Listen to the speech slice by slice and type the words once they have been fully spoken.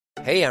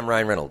Hey, I'm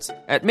Ryan Reynolds.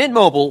 At Mint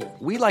Mobile,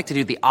 we like to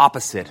do the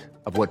opposite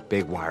of what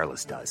Big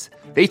Wireless does.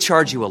 They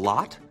charge you a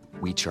lot,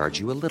 we charge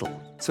you a little.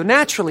 So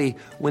naturally,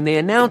 when they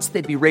announced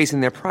they'd be raising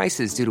their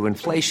prices due to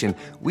inflation,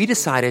 we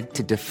decided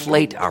to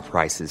deflate our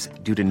prices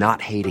due to not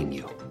hating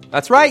you.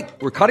 That's right.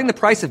 We're cutting the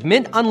price of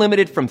Mint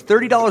Unlimited from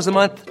 $30 a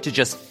month to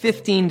just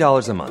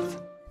 $15 a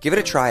month. Give it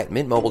a try at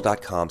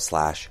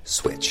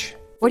mintmobile.com/switch.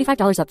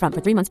 $45 up front for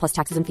 3 months plus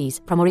taxes and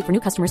fees. Promo rate for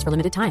new customers for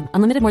limited time.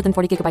 Unlimited more than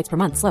 40 gigabytes per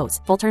month. Slows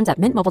full terms at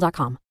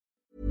mintmobile.com.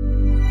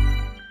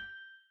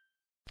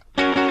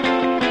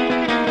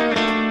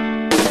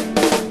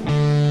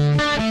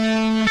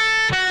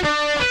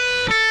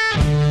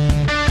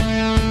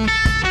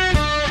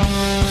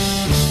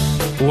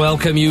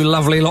 Welcome, you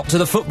lovely lot, to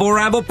the Football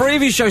Ramble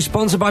preview show,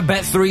 sponsored by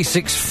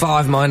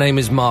Bet365. My name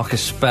is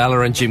Marcus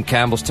Speller, and Jim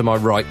Campbell's to my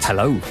right.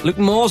 Hello. Luke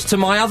Moore's to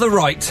my other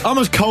right. I'm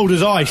as cold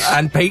as ice.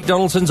 And Pete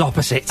Donaldson's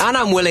opposite. And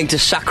I'm willing to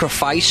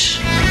sacrifice.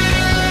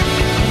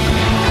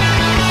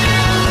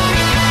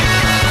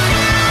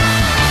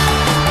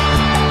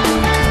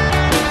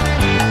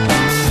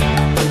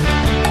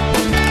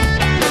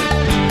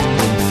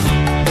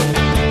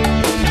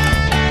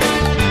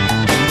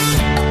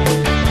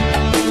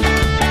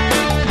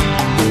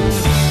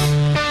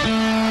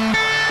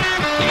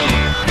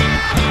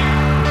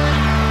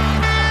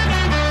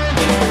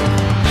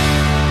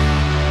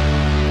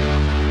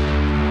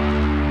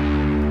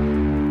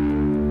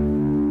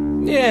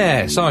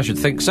 Yes, I should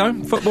think so.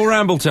 Football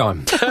Ramble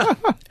time.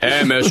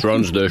 MS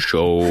runs the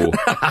show.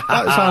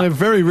 That sounded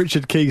very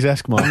Richard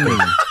Keys-esque, Mark.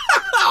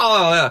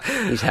 Oh,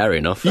 yeah. He's hairy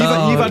enough. You've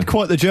had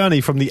quite the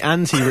journey from the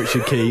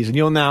anti-Richard Keys, and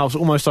you're now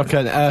almost like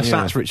a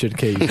Sats Richard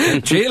Keys.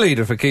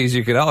 Cheerleader for Keys,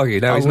 you could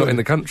argue. Now he's not in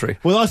the country.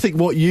 Well, I think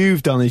what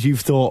you've done is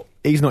you've thought,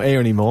 he's not here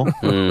anymore.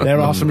 There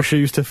are some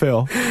shoes to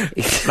fill.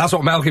 That's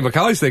what Malky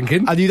Mackay's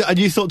thinking. And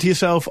you thought to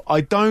yourself,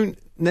 I don't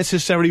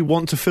necessarily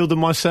want to fill them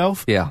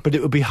myself, but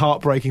it would be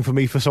heartbreaking for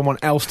me for someone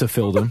else to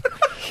fill them.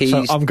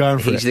 So I'm going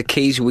for it. He's the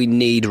Keys we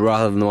need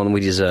rather than the one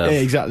we deserve. Yeah,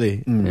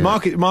 exactly.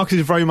 Marcus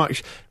is very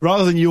much,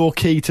 rather than your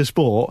key to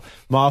sport,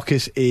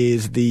 Marcus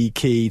is the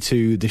key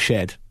to the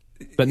shed.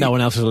 But no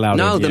one else is allowed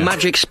No, in. the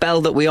magic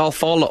spell that we all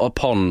fall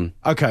upon.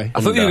 Okay.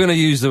 I thought you were going to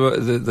use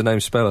the name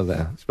Speller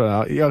there.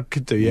 Yeah, I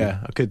could do,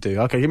 I could do.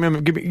 Okay, give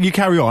me, you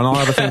carry on, I'll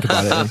have a think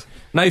about it.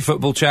 No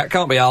football chat,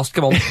 can't be asked.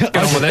 Come on, get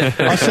on with it.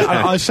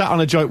 I sat on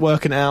a joke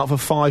working it out for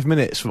 5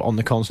 minutes on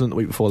the continent the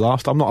week before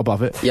last. I'm not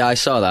above it. Yeah, I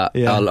saw that.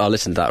 Yeah. I'll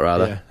listen to that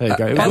rather. Yeah,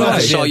 there you go. I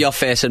saw your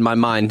face in my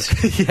mind,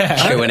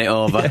 chewing it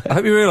over. I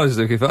hope you realise,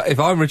 Luke, if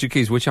I'm Richard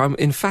Keys, which I'm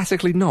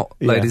emphatically not,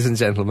 ladies and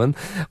gentlemen,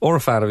 or a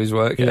fan of his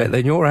work,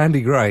 then you're Andy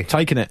Gray.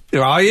 Taking it.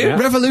 Are you? Yeah.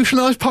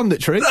 Revolutionised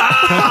punditry. Look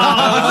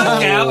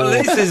out,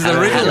 this is the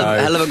real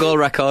hell of a goal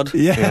record.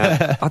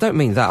 Yeah. I don't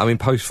mean that, I mean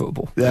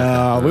post-football.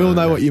 Yeah, we all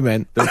know what you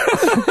meant.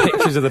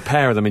 Pictures of the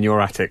pair of them in your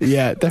attic.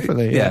 Yeah,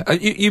 definitely. Yeah.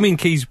 You mean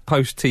Keys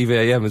post-TV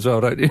AM as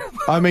well, don't you?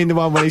 I mean the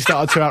one when he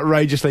started to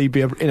outrageously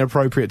be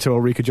inappropriate to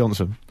Ulrika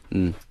Johnson.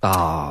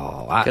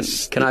 Oh,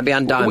 that's... Can I be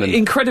Anne Diamond? Well,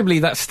 incredibly,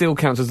 that still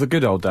counts as the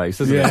good old days,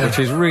 doesn't it? Which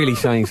is really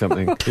saying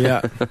something.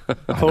 Yeah.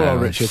 Poor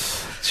old Richard.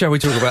 Shall we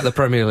talk about the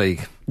Premier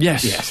League?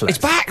 Yes. It's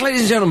back,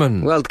 ladies and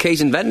gentlemen. Well, Keys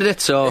invented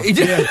it, so... He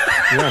did.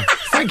 Yeah.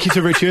 Thank you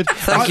to Richard.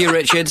 Thank you,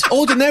 Richard.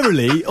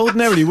 Ordinarily,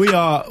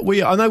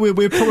 I know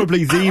we're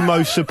probably the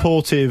most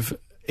supportive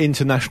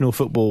international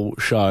football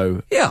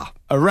show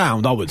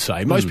around, I would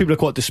say. Most people are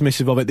quite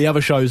dismissive of it. The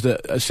other shows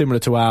that are similar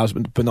to ours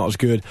but not as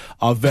good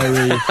are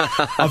very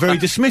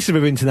dismissive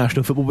of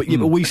international football, but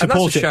we support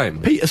and that's a it.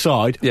 shame. Pete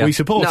aside, we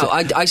support it. No,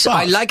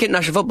 I like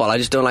international football, I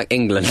just don't like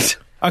England.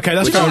 Okay,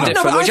 that's Which fair is enough.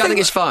 different, which I think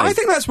is fine. I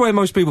think that's where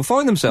most people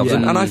find themselves,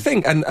 and I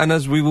think, and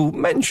as we will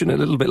mention a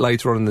little bit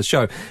later on in the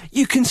show,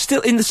 you can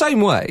still, in the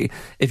same way,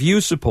 if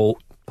you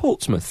support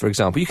Portsmouth, for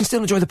example, you can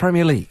still enjoy the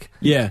Premier League.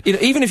 Yeah.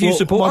 Even if you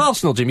support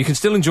Arsenal, Jim, you can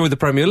still enjoy the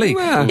Premier League.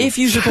 Yeah. If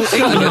you support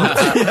England...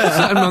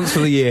 certain months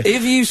of the year.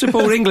 If you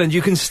support England,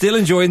 you can still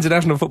enjoy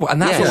international football,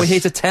 and that's what we're here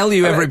to tell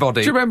you,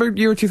 everybody. Do you remember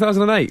Euro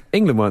 2008?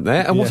 England weren't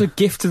there, and what a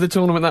gift to the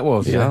tournament that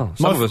was. Yeah.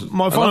 My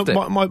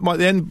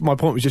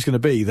point was just going to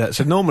be that,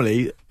 so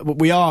normally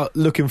we are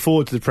looking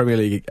forward to the Premier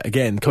League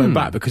again, coming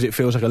back, because it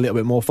feels like a little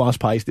bit more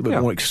fast-paced, a little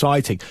bit more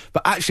exciting.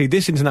 But actually,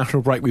 this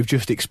international break we've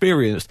just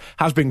experienced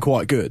has been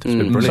quite good. It's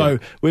been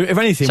brilliant. So, if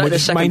anything, we're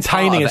just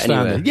maintaining a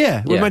standard.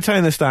 Yeah, we're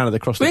maintaining the standard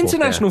across the board. The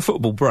international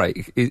football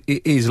break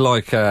is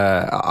like,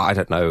 I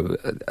don't know,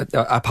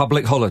 a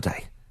public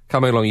holiday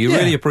coming along. You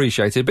really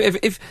appreciate it.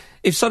 But if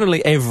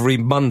suddenly every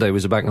Monday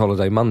was a bank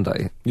holiday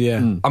Monday, I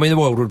mean, the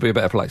world would be a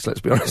better place,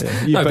 let's be honest.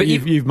 Yeah.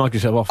 You've mugged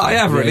yourself off. I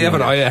have really,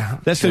 haven't I? Yeah.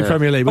 Let's do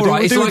Premier League. We'll do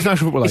international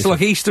football later. It's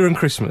like Easter and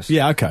Christmas.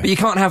 Yeah, okay. But you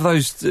can't have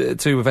those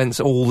two events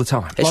all the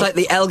time. It's like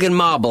the Elgin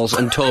Marbles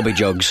and Toby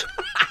Jugs.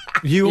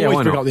 You Yeah, always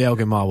why bring not? up the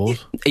Elgin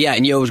marbles. Yeah,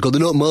 and you always go,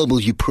 they're not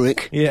marbles, you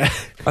prick. Yeah.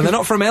 And they're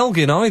not from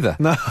Elgin either.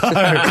 No.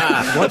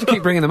 Why do you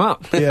keep bringing them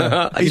up?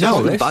 Yeah.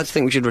 I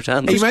think we should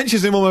return them. He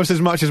mentions them almost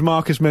as much as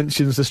Marcus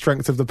mentions the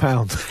strength of the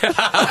pound.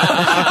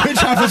 Which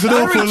happens an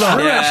awful lot.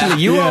 True,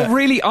 actually. You Yeah. are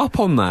really up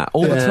on that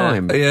all the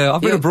time. Yeah,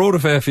 I've been abroad a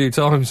fair few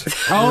times.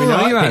 Oh, we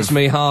know you have. Hits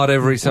me hard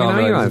every We time.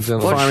 know you ladies have. and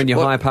gentlemen. Firing your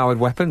What? high-powered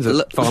weapons at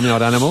Look-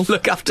 farmyard animals.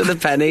 Look after the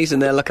pennies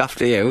and they'll look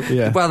after you.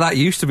 Yeah. Well, that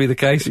used to be the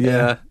case.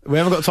 Yeah. We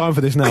haven't got time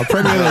for this now.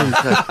 Premier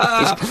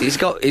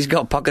League. He's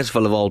got pockets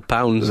full of old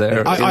pounds.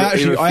 There. I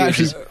He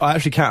refuses.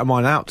 actually counted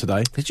mine out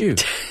today. Did you?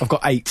 I've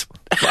got 8.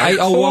 8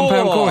 old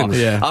 £1 coins.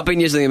 Yeah. I've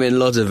been using them in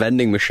loads of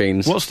vending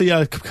machines. What's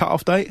the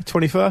cut-off date?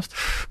 21st?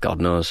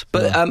 God knows.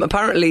 But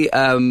apparently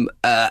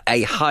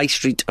a high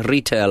street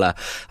retailer,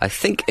 I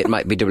think it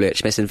might be WH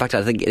Smith. In fact,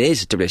 I think it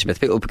is WH Smith.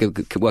 People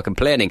were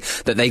complaining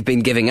that they've been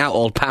giving out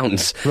old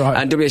pounds. Right.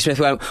 And WH Smith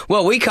went,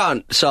 well, we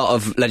can't sort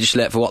of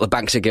legislate for what the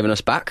banks are giving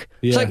us back.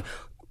 It's Yeah. like,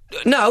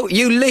 no,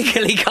 you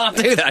legally can't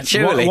do that,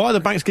 surely. Why are the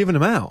banks giving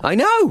them out? I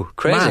know.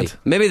 Crazy. Mad.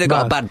 Maybe they've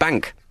got a Mad. bad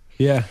bank.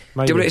 Yeah,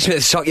 maybe. WH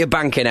Smith, sort your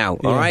banking out,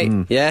 all right?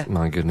 Yeah?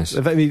 My goodness.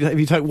 If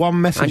you take one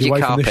message And your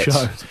away from this show,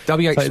 carpets.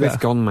 W.H. take Smith's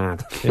that. gone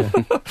mad.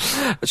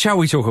 Shall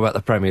we talk about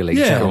the Premier League?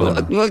 Yeah,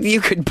 shall we? Well, you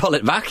could pull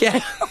it back,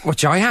 yeah.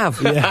 Which I have.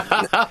 Pull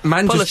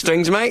the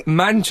strings, mate.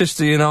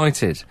 Manchester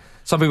United.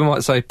 Some people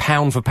might say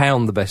pound for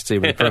pound the best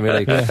team in the Premier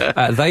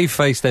League. They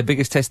faced their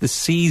biggest test this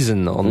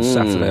season on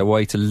Saturday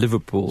away to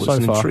Liverpool. So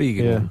It's an far,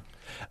 intriguing yeah. one.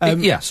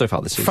 So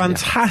far this season.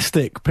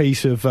 fantastic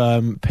piece of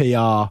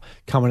PR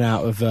coming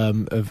out of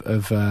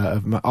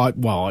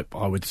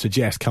I would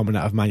suggest coming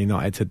out of Man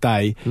United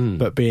today,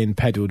 but being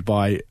peddled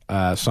by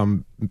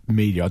some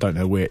media, I don't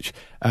know which.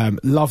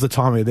 Love the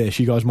timing of this.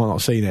 You guys might not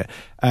have seen it.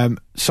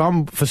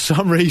 For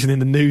some reason in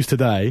the news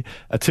today,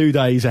 2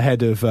 days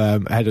ahead of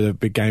the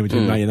big game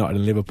between Man United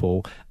and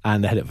Liverpool,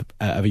 and ahead of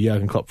a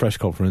Jurgen Klopp press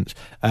conference,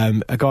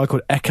 a guy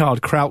called Eckhard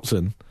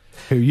Krautzen,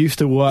 who used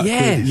to work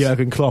with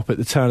Jurgen Klopp at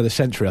the turn of the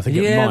century, I think.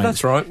 at Mainz,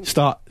 that's right.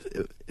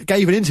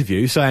 Gave an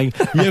interview saying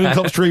Jurgen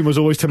Klopp's dream was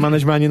always to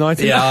manage Man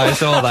United. Yeah, I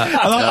saw that.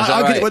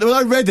 And when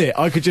I read it,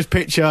 I could just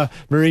picture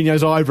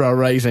Mourinho's eyebrow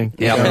raising.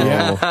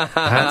 Yeah,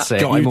 that's it.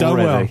 Got him done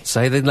well.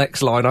 Say the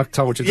next line I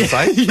told you to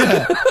say.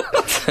 Yeah.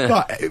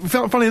 But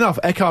funny enough,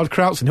 Eckhard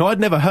Krautzen, who I'd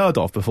never heard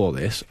of before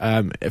this,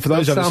 for those who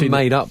haven't Sound seen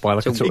made up by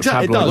like a sort of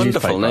Exactly, it tabloid does.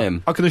 Wonderful newspaper.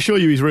 name. I can assure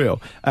you he's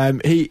real.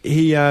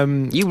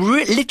 You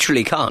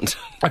literally can't.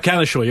 I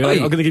can assure you. I'm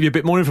going to give you a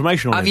bit more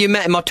information on Have him. you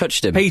met him or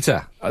touched him?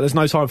 Peter. There's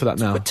no time for that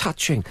now.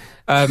 Touching.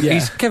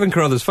 He's Kevin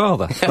Carruthers'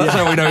 father. That's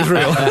how we know he's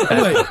real.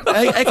 Anyway,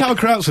 Eckhard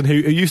Krautzen, who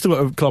used to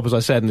work with Klopp, as I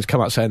said, and has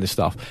come out saying this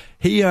stuff,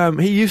 he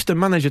used to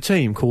manage a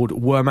team called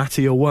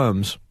Wormati or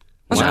Worms.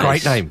 That's a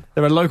great name.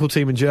 They're a local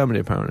team in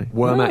Germany, apparently.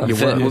 Worm at your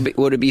worm.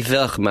 Would it be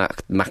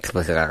Vermacht?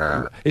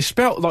 It's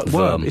spelt like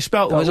worm. It's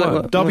spelt like it's like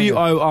worm.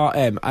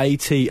 worm.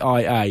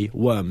 WORMATIA,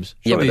 worms.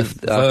 Yeah, but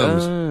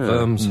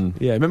Firms.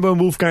 Yeah, remember when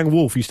Wolfgang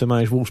Wolf used to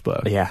manage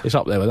Wolfsburg? Yeah. It's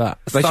up there with that.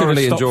 They should have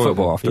Thoroughly stopped enjoyable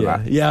football after Yeah,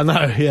 that. yeah, I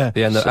know, yeah.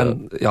 Yeah,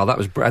 that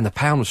was, and the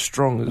pound was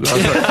strong as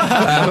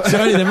well. So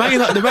anyway,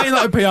 the Man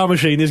United PR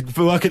machine is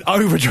working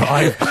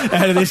overdrive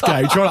ahead of this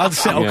game, trying to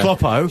unsettle Yeah.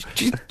 Kloppo.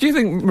 Do you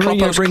think Mourinho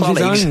Kloppo's brings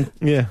colleagues. his own?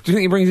 Yeah. Do you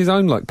think he brings his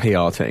own like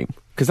PR team?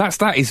 Because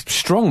that is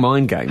strong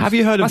mind games. Have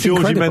you heard of That's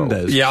Georgie incredible.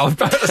 Mendes? Yeah, I was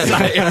about to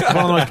say. One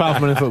of the most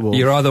powerful men in football.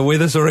 You're either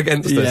with us or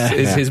against us, Yeah.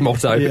 is his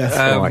motto. Yes.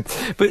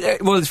 Right. But,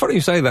 it's funny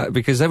you say that,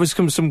 because there was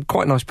some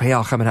quite nice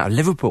PR coming out of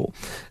Liverpool.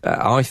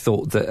 I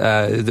thought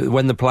that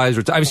when the players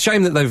were... It was a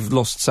shame that they've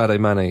lost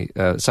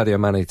Sadio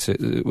Mane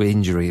to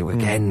injury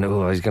again.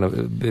 Oh, he's going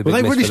to... Well,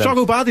 they really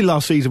struggled badly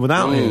last season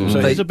without him, so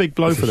it's a big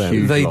blow for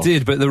them. They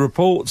did, but the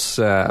reports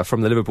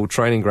from the Liverpool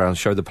training ground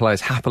showed the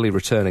players happily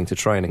returning to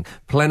training.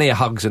 Plenty of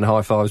hugs and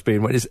high fives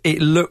being witnessed.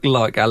 It looked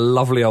like a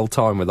lovely old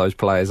time with those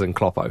players and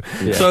Kloppo.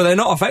 Yeah. So they're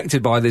not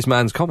affected by this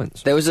man's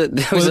comments. There was a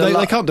They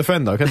lot. can't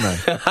defend though, can they?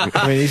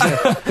 I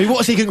mean,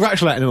 what's he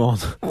congratulating him on?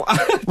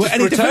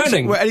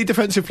 Returning. Were any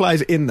defensive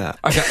players in that?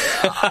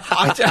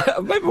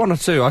 Okay. Maybe one or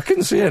two. I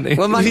couldn't see any.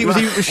 Well, Was he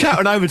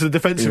shouting over to the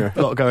defensive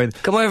lot going,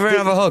 Come over and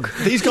have a hug.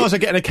 these guys are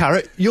getting a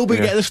carrot, you'll be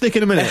getting a stick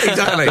in a minute.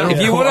 Exactly.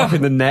 If you want up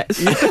in the nets,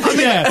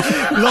 Yeah,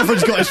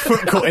 Lovren's got his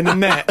foot caught in the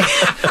net.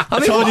 what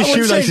Tied I his would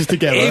shoelaces say,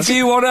 together. If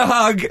you want a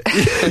hug,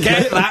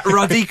 get that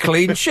ruddy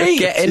clean sheet.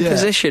 Get in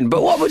position.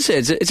 But what I would say,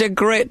 it's a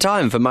great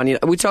time for Man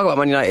United. We talk about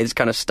Man United's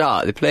kind of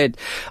start. They played,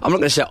 I'm not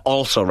going to say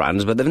also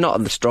rans, but they've not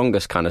had the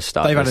strongest kind of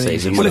start They've this had an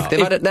season. easy start.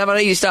 They've had an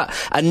easy start.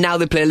 And now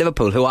they play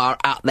Liverpool, who are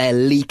at their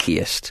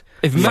leakiest.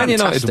 If Man United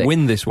Fantastic.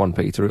 win this one,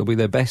 Peter, it'll be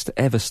their best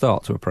ever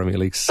start to a Premier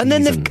League season.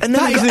 And then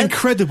That is an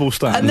incredible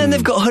start. And then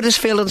they've got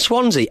Huddersfield and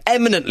Swansea,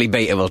 eminently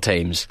beatable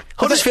teams.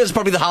 Huddersfield's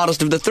probably the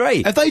hardest of the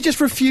three. Have they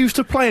just refused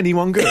to play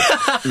anyone good?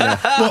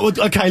 Well,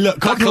 okay, look,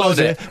 compromise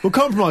here. We'll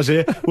compromise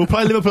here. We'll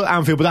play Liverpool at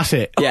Anfield, but that's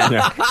it.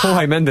 Yeah.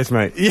 Jorge Mendes,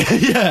 mate.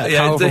 Yeah.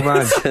 Powerful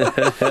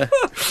man.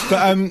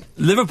 But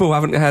Liverpool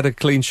haven't had a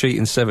clean sheet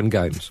in 7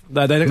 games.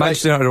 No, they look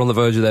Manchester United are on the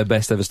verge of their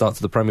best ever start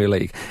to the Premier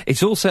League.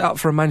 It's all set up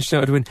for a Manchester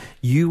United win.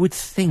 You would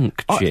think,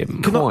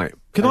 Jim.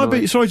 Can I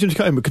be sorry, Jim, to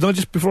cut in, but can I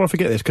just, before I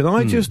forget this, can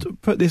I just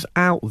put this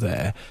out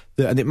there?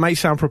 And it may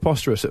sound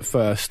preposterous at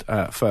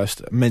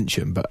first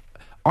mention, but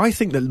I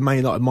think that Man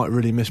United might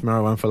really miss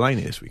Marouane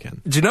Fellaini this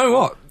weekend. Do you know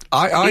what?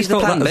 I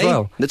thought that as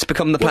well. That's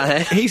become the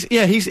plan. He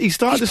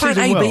started the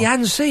season A, well. B,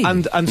 and C.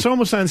 And someone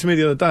was saying to me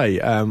the other day,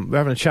 we're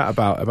having a chat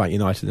about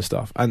United and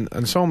stuff,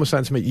 and someone was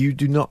saying to me, you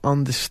do not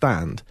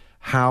understand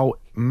how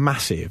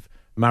massive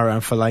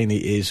Marouane Fellaini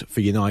is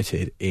for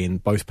United in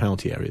both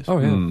penalty areas. Oh,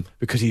 yeah.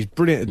 Because he's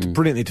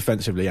brilliantly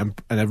defensively and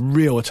a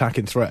real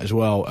attacking threat as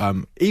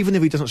well. Even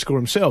if he doesn't score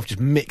himself, just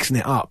mixing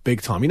it up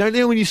big time. You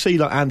know when you see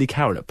like Andy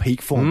Carroll at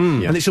peak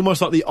form, and it's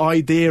almost like the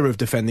idea of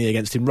defending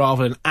against him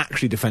rather than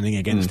actually defending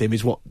against him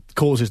is what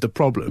causes the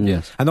problem.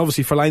 Yes. And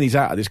obviously Fellaini's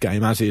out of this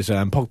game, as is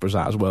Pogba's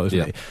out as well,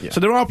 isn't he? Yeah.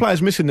 So there are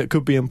players missing that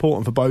could be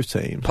important for both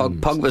teams.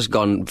 Pogba's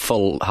gone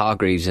full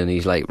Hargreaves and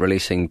he's like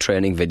releasing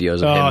training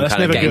videos of him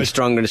kind of getting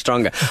stronger and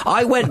stronger.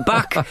 I went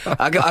back.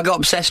 I got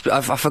obsessed.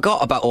 I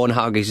forgot about Owen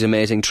Hargreaves'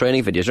 amazing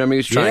training videos. Remember, he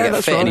was trying to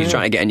get fit and he was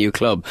trying to get a new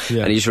club,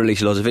 and he just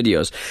released loads of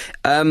videos.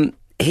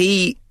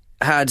 He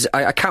had,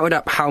 I counted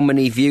up how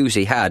many views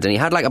he had, and he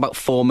had like about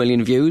 4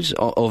 million views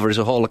over his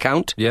whole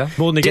account. Yeah,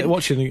 more than they get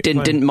watching.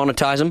 Didn't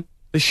monetize him.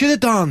 They should have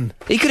done.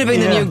 He could have been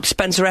the new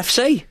Spencer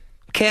FC.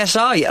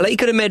 KSI, like he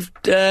could have made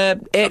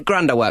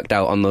 $8,000 I worked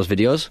out on those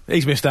videos.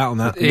 He's missed out on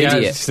that. Yeah,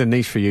 it's just a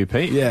niche for you,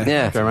 Pete.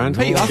 Yeah. Go around,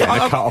 Pete, get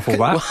a cut off all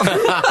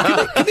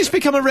that. Can this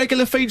become a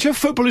regular feature?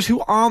 Footballers who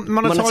aren't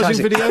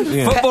monetising videos?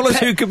 Yeah. Footballers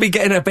who could be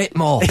getting a bit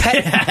more.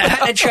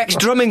 Petr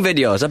drumming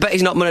videos. I bet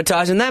he's not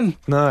monetising them.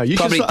 No,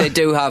 probably they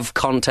do have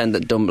content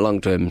that don't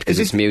belong to him because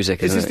it's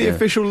music. Is this the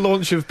official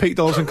launch of Pete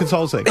Dawson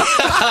Consulting?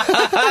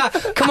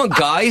 Come on,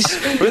 guys.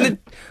 We're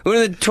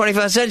in the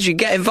 21st century.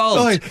 Get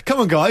involved. Oh, come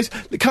on, guys.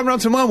 Come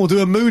round to mine. We'll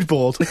do a mood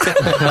board.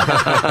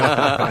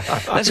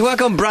 Let's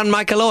work on brand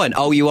Michael Owen.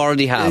 Oh, you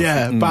already have.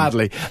 Yeah,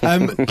 badly.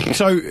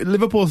 So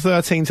Liverpool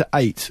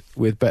 13-8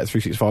 with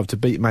Bet365 to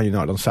beat Man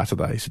United on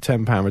Saturday. So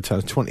 £10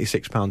 returns,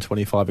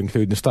 £26.25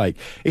 including the stake.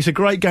 It's a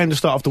great game to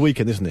start off the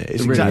weekend, isn't it?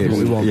 It's exactly what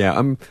we want. Yeah,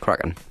 I'm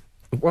cracking.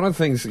 One of the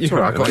things... You're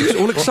right, I got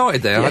all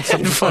excited there. I had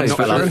something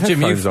to say.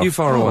 Jim, you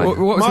far away. What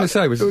was I going to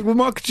say was... Well,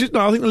 Mark, I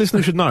think the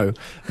listener should know.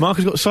 Mark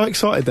has got so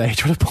excited there, he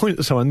tried to point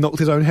at someone and knocked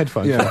his own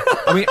headphones. Yeah.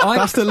 I mean,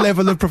 that's the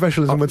level of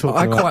professionalism we're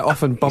talking about. I quite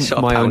often bump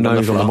my own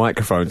nose on the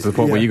microphone to the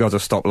point where you guys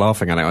have stopped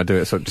laughing at it. I do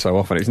it so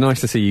often. It's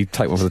nice to see you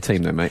take one for the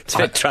team then, mate. It's a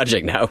bit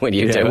tragic now when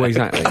you do it. Well,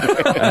 exactly.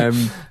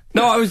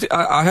 No,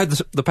 I heard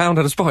the pound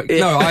had a spike.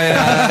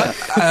 Yeah.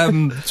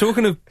 No,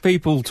 talking of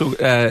people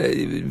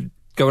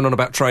going on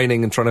about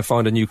training and trying to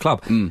find a new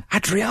club.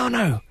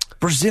 Adriano,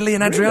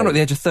 Brazilian Adriano at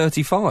the age of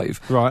 35,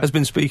 has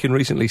been speaking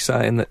recently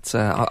saying that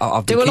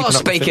I've been do a lot of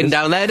speaking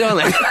down there, don't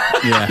they?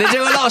 They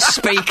do a lot of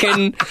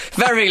speaking,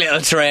 very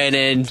little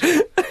training.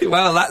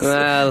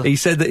 He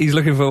said that he's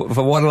looking for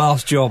one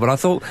last job, and I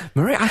thought,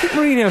 I think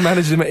Mourinho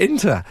managed him at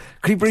Inter.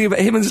 Could he bring him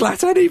and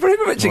Zlatan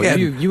Ibrahimovic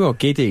again? You are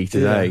giddy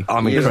today. I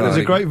mean, there's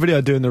a great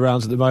video doing the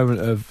rounds at the moment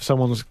of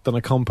someone's done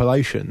a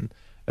compilation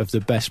of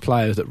the best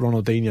players that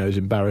Ronaldinho's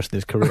embarrassed in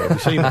his career. Have you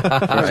seen that?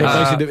 So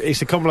basically,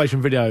 it's a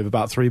compilation video of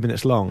about 3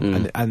 minutes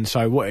long, and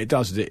so what it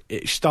does is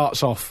it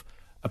starts off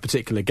a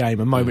particular game,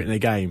 a moment in a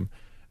game,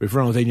 with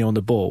Ronaldinho on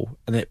the ball,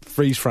 and it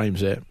freeze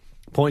frames it,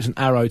 points an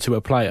arrow to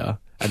a player,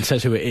 and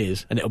says who it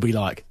is, and it'll be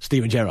like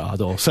Steven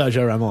Gerrard or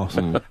Sergio Ramos,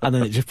 and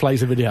then it just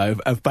plays a video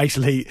of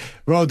basically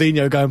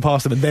Ronaldinho going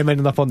past them and them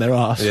ending up on their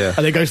arse, and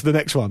then goes to the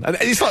next one, and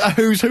it's like a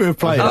who's who of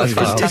players. Oh, it's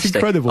fantastic. It's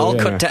incredible. All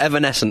cut to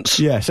Evanescence.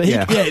 Yeah, so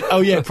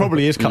it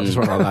probably is cut to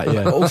something like that.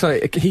 Yeah. Also,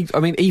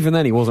 even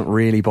then he wasn't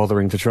really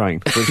bothering to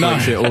train, which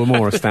makes it all the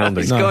more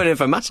astounding. He's going in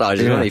for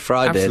massages on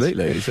Fridays.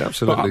 Absolutely, he's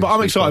absolutely. But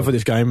I'm excited for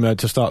this game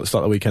to start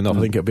the weekend off. I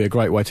think it'll be a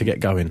great way to get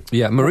going.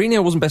 Yeah,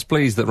 Mourinho wasn't best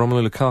pleased that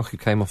Romelu Lukaku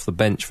came off the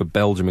bench for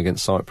Belgium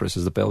against Cyprus,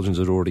 as the Belgians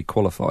had already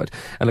qualified.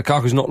 And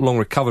Lukaku's not long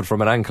recovered from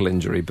an ankle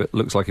injury, but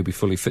looks like he'll be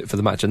fully fit for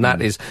the match. And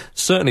that is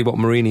certainly what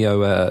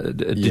Mourinho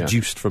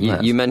deduced from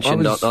that. You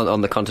mentioned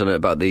on the continent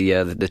about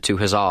the two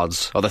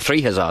Hazards, or the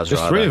three Hazards, There's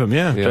rather. three of them,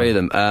 yeah. Three of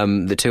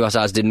them. The two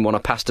Hazards didn't want to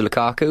pass to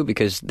Lukaku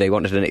because they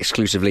wanted an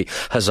exclusively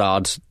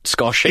Hazard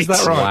score sheet. Is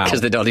that right?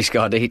 Because they'd only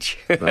scored each.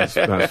 That's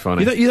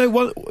funny. You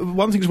know,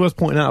 one thing's worth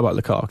pointing out about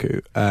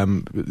Lukaku.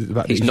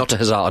 He's not a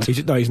Hazard.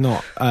 He's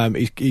not.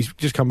 He's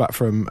just come back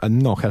from a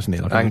knock, hasn't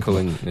he? Like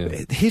ankling.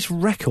 Yeah. His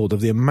record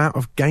of the amount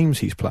of games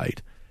he's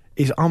played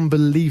is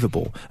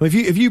unbelievable. I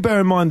mean, if you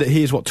bear in mind that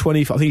he is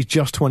 25, I think he's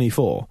just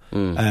 24.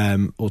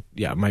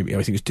 Maybe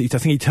I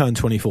think he turned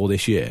 24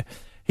 this year.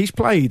 He's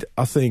played,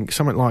 I think,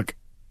 something like.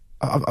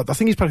 I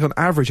think he's played on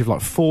average of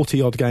like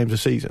 40 odd games a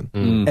season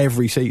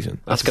every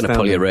season. That's going to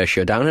pull your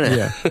ratio down, isn't it?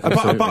 Yeah.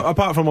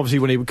 apart from obviously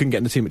when he couldn't get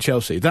in the team at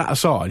Chelsea. That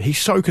aside, he's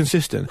so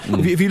consistent.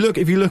 If you look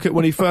at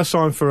when he first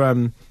signed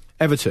for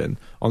Everton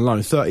on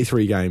loan,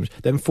 33 games,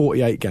 then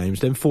 48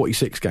 games, then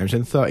 46 games,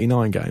 then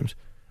 39 games.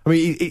 I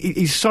mean,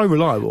 he's so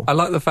reliable. I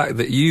like the fact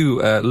that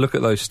you look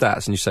at those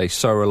stats and you say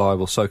so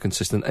reliable, so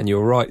consistent, and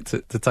you're right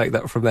to take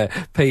that from there.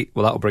 Pete,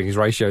 well, that'll bring his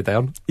ratio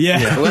down.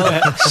 Yeah.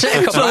 Well, so,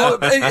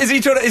 is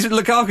he trying to? Is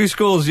Lukaku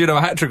scores,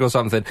 a hat trick or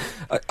something?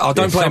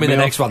 Don't play him in the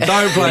next one.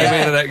 Don't play him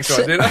in the next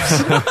one.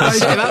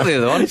 About the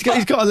other one.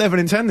 He's got 11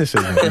 in 10 this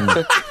season.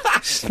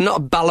 It's not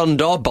a Ballon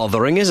d'Or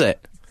bothering, is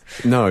it?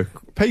 No,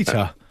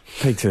 Peter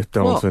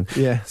Donaldson. What?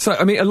 Yeah. So,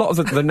 I mean, a lot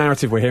of the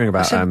narrative we're hearing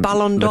about...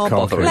 Ballon d'Or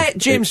bothering. Let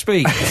Jim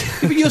speak.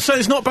 But you're saying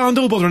it's not Ballon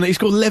d'Or bothering that he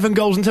scored 11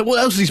 goals and 10. What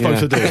else is he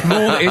supposed to do? It's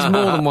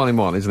more than 1 in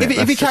 1, isn't it?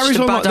 If he carries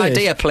on like this... bad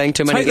idea playing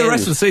too many Take games. the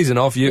rest of the season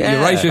off. Your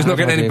ratio's not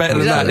getting any better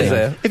than that, is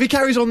there? If he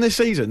carries on this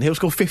season, he'll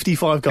score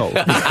 55 goals.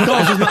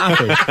 Goals is not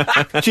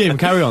happy. Jim,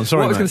 carry on. Sorry,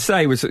 what I was going to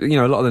say was, a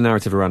lot of the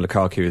narrative around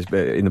Lukaku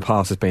in the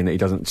past has been that he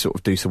doesn't sort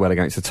of do so well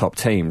against the top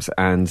teams,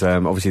 and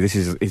obviously this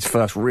is his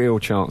first real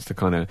chance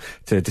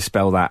to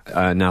dispel that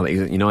now that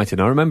he's at United.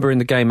 And I remember in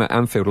the game at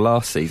Anfield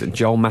last season,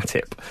 Joel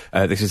Matip,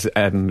 this is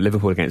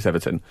Liverpool against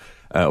Everton,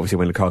 obviously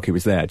when Lukaku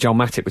was there, Joel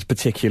Matip was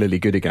particularly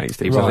good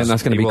against him. So I think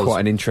that's going to be quite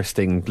an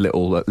interesting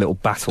little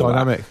battle.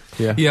 Dynamic.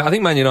 Yeah, I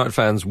think Man United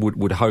fans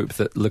would hope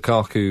that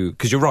Lukaku,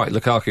 because you're right,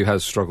 Lukaku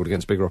has struggled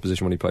against bigger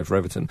opposition when he played for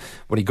Everton.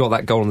 When he got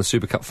that goal in the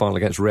Super Cup final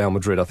against Real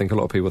Madrid, I think a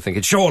lot of people were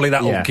thinking, surely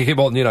that'll kick him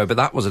on, but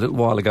that was a little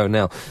while ago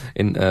now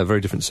in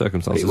very different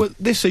circumstances. Well,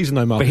 this season,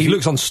 though, Mark, but he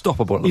looks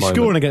unstoppable at the moment.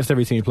 He's scoring against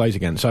every team he plays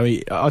against, so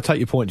I take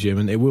your point, Jim,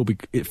 and it will be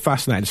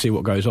fascinating to see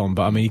what goes on,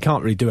 but I mean, he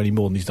can't really do any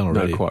more than he's done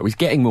already. No, quite. He's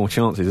getting more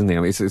chances, isn't he? I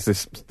mean,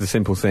 it's the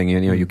simple thing,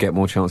 you get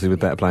more chances with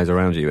better players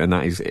around you, and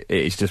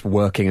it's just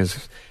working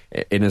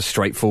in as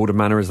straightforward a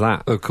manner as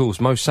that. Of course,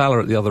 Mo Salah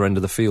at the other end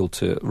of the field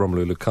to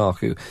Romelu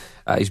Lukaku.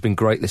 He's been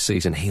great this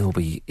season. He'll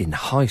be in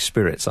high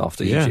spirits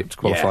after Egypt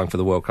qualifying for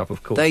the World Cup,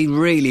 of course. They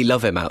really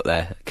love him out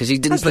there because he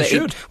didn't play.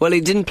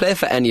 He didn't play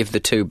for any of the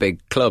two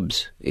big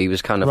clubs. He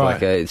was kind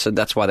of so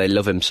that's why they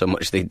love him so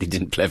much. They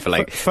didn't play for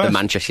the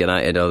Manchester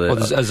United or the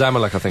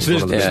Zamalek. I think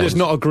so there's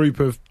not a group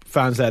of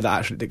fans there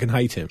that can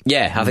hate him.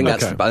 Yeah, I think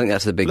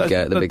that's the big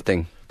the big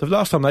thing. The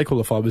last time they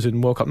qualified was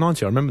in World Cup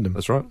 '90. I remember them.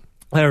 That's right.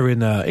 They were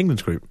in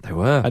England's group. They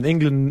were. And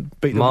England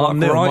beat them 1-0.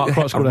 Mark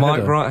Wright scored a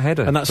Wright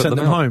header. And that sent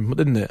them home,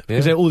 didn't it?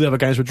 Because all the other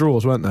games were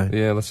draws, weren't they?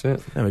 Yeah, that's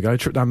it. There we go.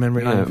 Trip down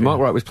memory lane. Mark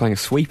Wright was playing a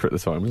sweeper at the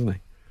time, wasn't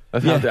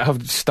he? How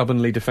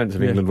stubbornly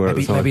defensive England were at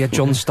the time. Maybe a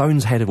John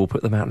Stones header will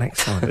put them out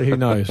next time. Who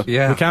knows? We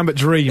can but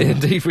dream.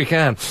 Indeed we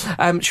can.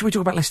 Should we talk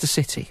about Leicester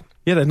City?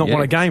 Yeah, they've not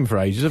won a game for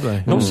ages, have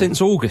they? Not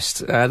since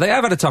August. They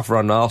have had a tough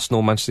run.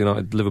 Arsenal, Manchester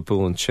United,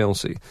 Liverpool and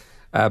Chelsea.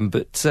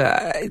 But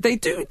they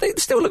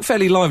still look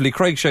fairly lively.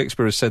 Craig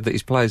Shakespeare has said that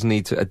his players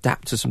need to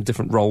adapt to some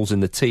different roles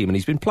in the team, and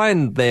he's been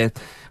playing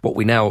what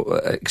we now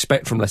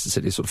expect from Leicester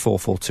City, sort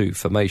of 4-4-2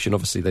 formation.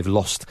 Obviously, they've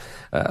lost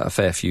a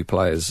fair few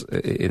players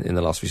in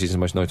the last few seasons,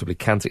 most notably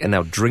Kante and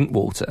now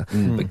Drinkwater.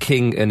 But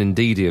King and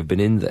Ndidi have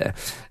been in there.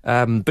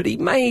 But he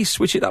may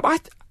switch it up.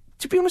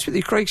 To be honest with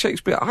you, Craig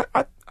Shakespeare,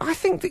 I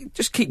think they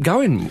just keep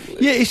going.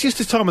 Yeah, it's just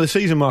this time of the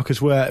season,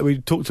 Marcus, where we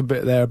talked a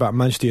bit there about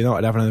Manchester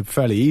United having a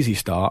fairly easy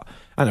start,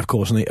 and of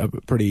course a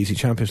pretty easy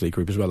Champions League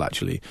group as well,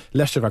 actually.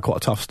 Leicester have had quite a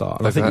tough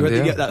start. I think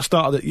you get that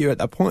start that you're at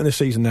that point in the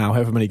season now,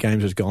 however many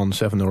games has gone,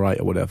 7 or 8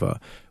 or whatever,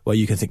 where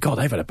you can think, God,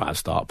 they've had a bad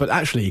start. But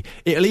actually,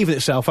 it'll even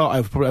itself out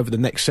over the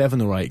next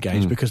 7 or 8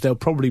 games because they'll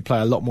probably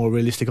play a lot more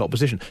realistic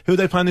opposition. Who are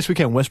they playing this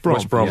weekend? West Brom.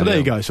 So there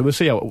you go. So we'll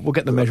see we'll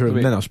get the measure of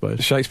them then, I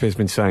suppose. Shakespeare's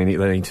been saying that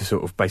they need to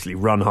sort of basically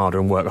run harder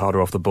and work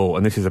harder off the ball,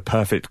 and this is a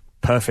perfect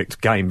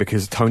game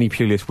because Tony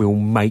Pulis will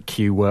make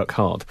you work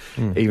hard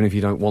even if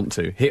you don't want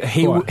to.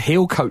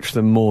 He'll coach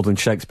them more than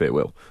Shakespeare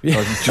will,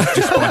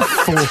 just by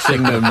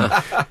forcing them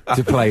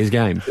to play his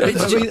game.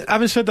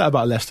 Having said that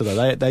about Leicester,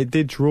 though, they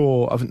did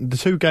draw the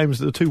two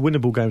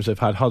winnable games they've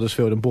had,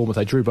 Huddersfield and Bournemouth.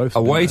 They drew both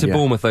away to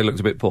Bournemouth. They looked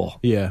a bit poor.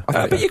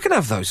 But you can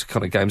have those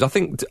kind of games. I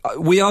think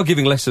we are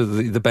giving Leicester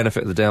the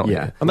benefit of the doubt.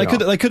 Yeah, and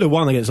they could have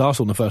won against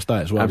Arsenal on the first day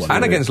as well.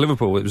 And against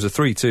Liverpool, it was a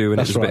 3-2 and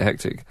it was a bit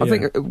hectic. I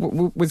think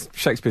with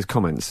Shakespeare's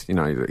comments,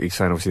 he's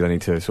saying obviously they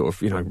need to sort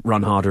of,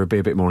 run harder, be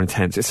a bit more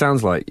intense. It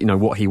sounds like,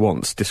 what he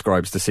wants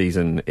describes the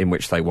season in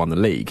which they won the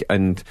league.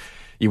 And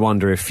you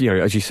wonder if,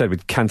 as you said,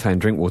 with Kante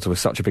and Drinkwater was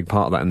such a big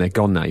part of that and they're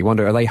gone now. You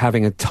wonder, are they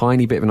having a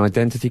tiny bit of an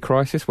identity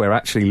crisis where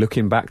actually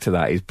looking back to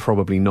that is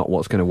probably not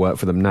what's going to work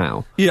for them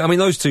now? Yeah, I mean,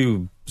 those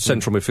two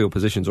central midfield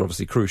positions are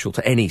obviously crucial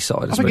to any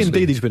side. I think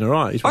indeed he's been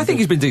alright. I think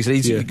he's been decent.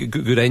 He's a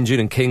good engine,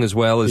 and King as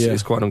well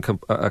is quite an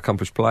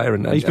accomplished player.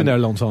 And he's been there a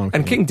long time.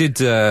 And King did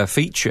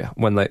feature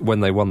when they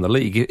won the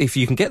league. If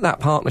you can get that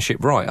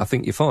partnership right, I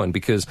think you're fine,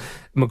 because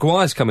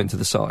Maguire's come into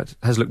the side,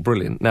 has looked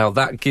brilliant. Now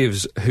that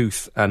gives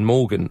Huth and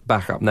Morgan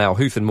back up. Now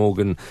Huth and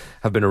Morgan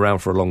have been around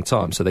for a long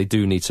time, so they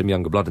do need some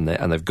younger blood in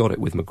there, and they've got it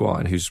with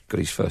Maguire, who's got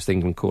his first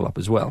England call up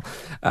as well.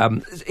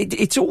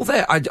 It's all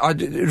there.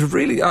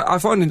 I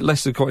find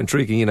Leicester quite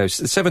intriguing.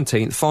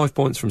 17th, 5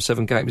 points from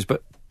 7 games,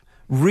 but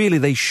really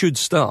they should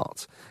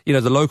start.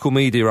 The local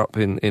media up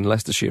in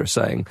Leicestershire are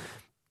saying,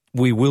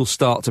 we will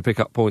start to pick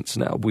up points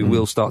now. We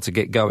will start to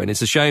get going.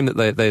 It's a shame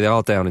that they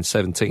are down in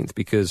 17th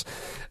because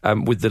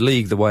with the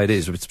league the way it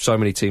is, with so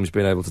many teams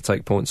being able to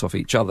take points off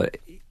each other,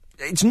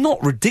 it's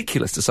not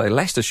ridiculous to say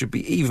Leicester should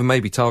be even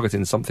maybe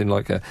targeting something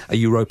like a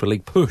Europa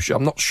League push.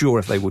 I'm not sure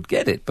if they would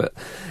get it, but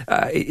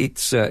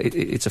it's a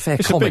fair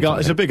comment.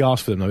 It's a big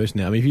ask for them, though, isn't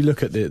it? I mean, if you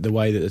look at the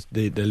way that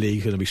the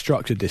league's going to be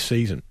structured this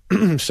season,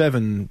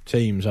 7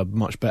 teams are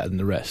much better than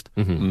the rest.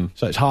 Mm-hmm.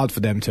 So it's hard for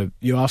them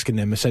you're asking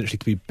them essentially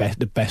to be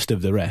the best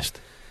of the rest.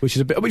 Which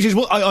is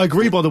what I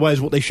agree, by the way, is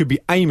what they should be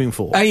aiming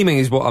for. Aiming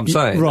is what I'm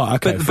saying. Right,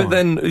 okay. But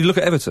then you look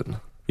at Everton.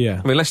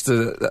 Yeah. I mean,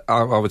 Leicester,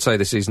 I would say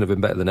this season have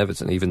been better than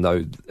Everton, even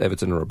though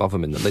Everton are above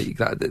them in the league.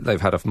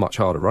 They've had a much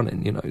harder run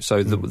in, you know.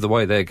 So the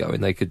way they're going,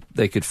 they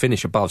could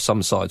finish above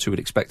some sides who would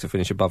expect to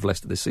finish above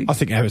Leicester this season. I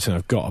think Everton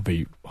have got to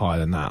be higher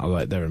than that.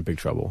 Like, they're in big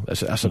trouble.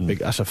 That's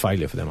a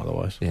failure for them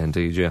otherwise. Yeah,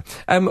 indeed, yeah.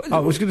 I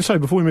was going to say,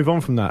 before we move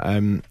on from that,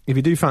 if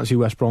you do fancy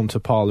West Brom to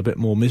pile a bit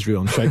more misery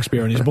on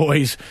Shakespeare and his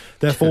boys,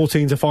 they're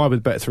 14-5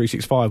 with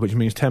Bet365, which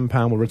means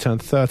 £10 will return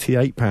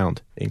 £38,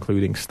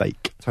 including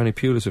stake. Tony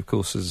Pulis, of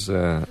course, has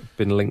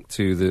been linked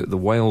to the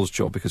Wales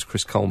job because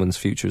Chris Coleman's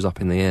future is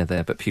up in the air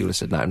there, but Pulis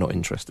said, no, not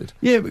interested.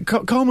 Yeah,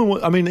 but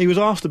Coleman, I mean, he was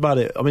asked about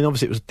it. I mean,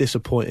 obviously it was a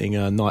disappointing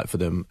night for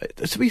them.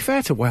 To be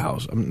fair to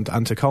Wales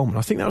and to Coleman,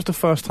 I think that was the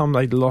first time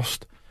they'd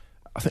lost,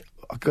 I think,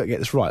 I've got to get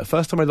this right, the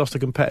first time they lost a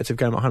competitive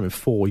game at home in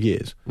 4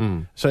 years.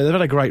 So they've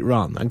had a great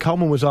run, and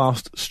Coleman was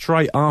asked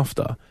straight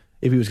after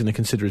if he was going to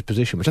consider his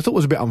position, which I thought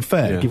was a bit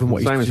unfair, given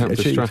what he's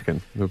achieved.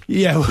 Strachan.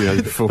 Yeah,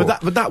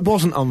 but that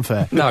wasn't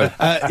unfair. No.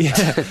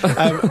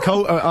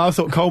 I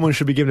thought Coleman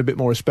should be given a bit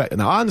more respect.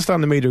 Now, I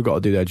understand the media have got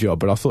to do their job,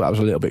 but I thought that was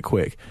a little bit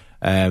quick.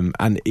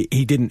 And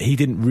he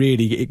didn't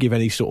really give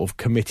any sort of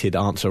committed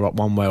answer up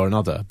one way or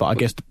another. But I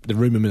guess the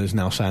rumour mill is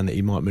now saying that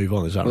he might move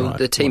on. Is that right?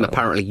 The team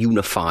apparently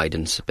unified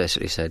and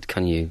basically said,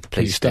 "Can you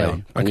please stay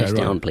on? Can you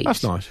stay on, please?"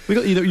 That's nice. We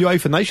got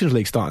UEFA Nations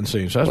League starting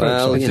soon, so that's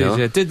very exciting.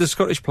 Yeah. Did the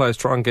Scottish players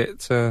try and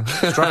get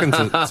Strachan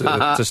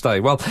to stay?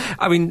 Well,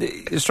 I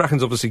mean,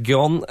 Strachan's obviously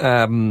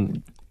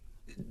gone.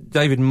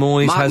 David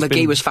Moyes Mark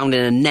McGee was found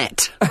in a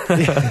net.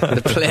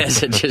 The players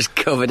had just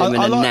covered him in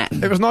a net.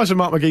 It was nice of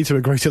Mark McGee to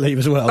agree to leave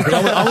as well.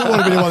 I wouldn't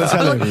want to be the one to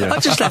tell him. I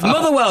just left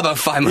Motherwell about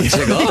 5 months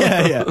ago.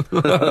 yeah.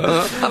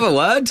 Have a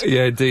word.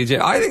 Yeah,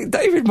 DJ. I think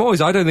David Moyes,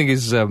 I don't think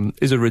is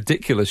a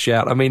ridiculous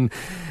shout. I mean,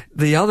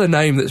 the other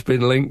name that's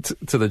been linked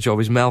to the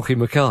job is Malky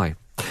Mackay.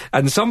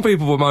 And some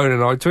people were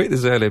moaning, I tweeted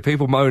this earlier,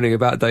 people moaning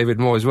about David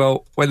Moyes.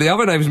 Well, when the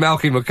other name's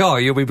Malky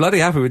Mackay, you'll be bloody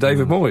happy with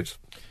David Moyes.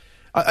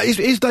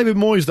 Is David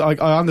Moyes,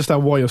 I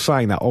understand why you're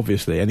saying that,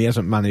 obviously, and he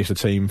hasn't managed the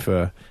team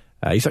for...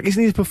 isn't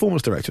he the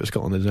performance director at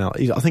Scotland now?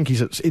 I think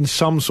he's in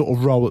some sort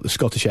of role at the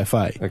Scottish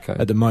FA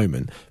at the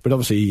moment, but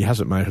obviously he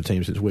hasn't managed a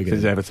team since Wigan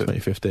in Everton.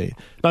 2015.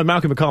 No,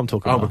 Malcolm Mackay I'm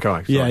talking about.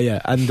 Mackay. Yeah.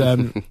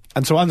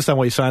 And so I understand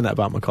why you're saying that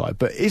about Mackay,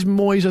 but is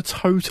Moyes a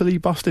totally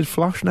busted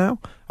flush now?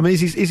 I mean, is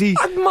he...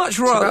 I'd much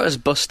rather... It's about as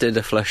busted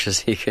a flush as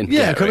he can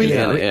get.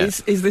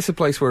 Is this a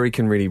place where he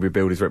can really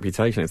rebuild his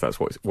reputation, if that's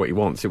what he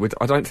wants?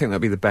 I don't think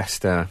that'd be the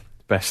best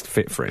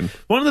fit for him.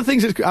 One of the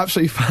things that's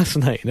absolutely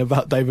fascinating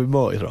about David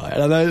Moyes, right,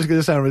 and I know it's going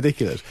to sound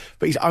ridiculous,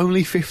 but he's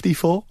only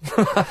 54.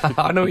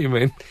 I know what you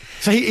mean.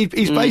 So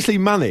he's basically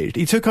managed.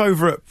 He took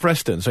over at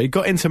Preston, so he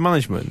got into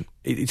management.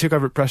 He took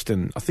over at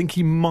Preston. I think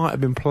he might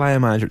have been player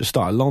manager at the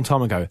start, a long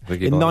time ago.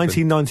 In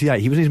 1998,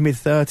 he was in his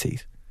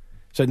mid-30s.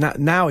 So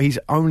now he's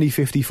only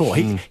 54.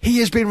 He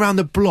has been round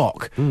the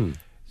block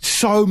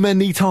so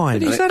many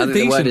times. I think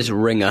the word is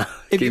ringer.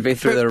 He's been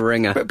through the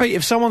ringer. But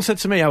if someone said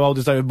to me, how old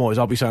is David Moyes,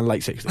 I'll be saying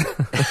late 60s.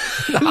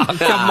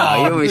 Come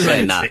on, you'll be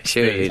saying that.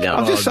 Sure you don't.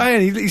 I'm just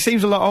saying, he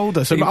seems a lot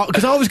older. So,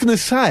 because I was going to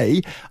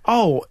say,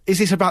 is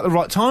this about the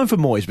right time for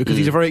Moyes? Because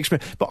he's a very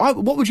experienced... But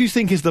what would you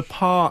think is the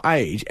par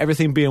age,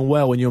 everything being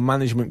well in your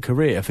management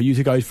career, for you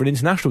to go for an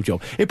international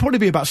job? It'd probably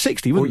be about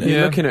 60, wouldn't it?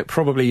 You're looking at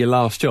probably your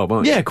last job,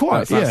 aren't you? Yeah,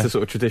 quite. That's the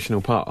sort of traditional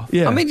path.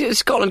 Yeah. I mean,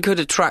 Scotland could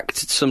attract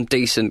some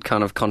decent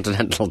kind of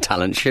continental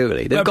talent,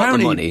 surely. They've got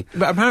the money.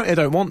 But apparently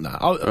they don't want that.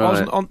 I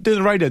was on doing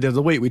the radio the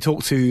other week. We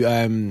talked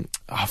to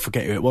I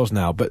forget who it was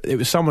now, but it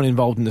was someone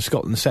involved in the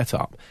Scotland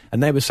setup,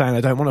 and they were saying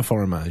they don't want a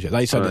foreign manager.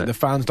 They said that the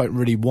fans don't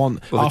really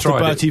want, after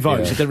Bertie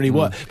votes, it didn't really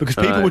work, because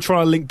people would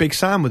try to link Big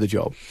Sam with the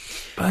job.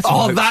 That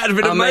would have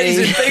been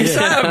amazing. Big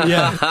Sam!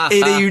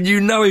 You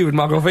know he would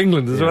mug off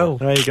England as well.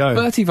 There you go.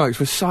 Bertie votes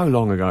was so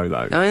long ago,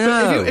 though. I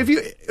know.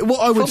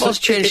 Football's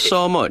changed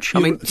so much. I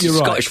mean,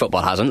 Scottish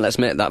football hasn't, let's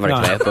make that very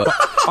clear. But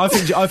I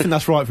think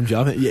that's right from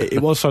Joe. I think,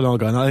 it was so long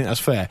ago, and I think that's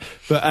fair.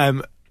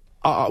 But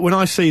when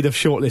I see the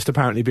shortlist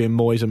apparently being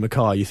Moyes and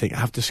Mackay, you think,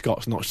 have the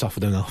Scots not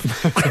suffered enough?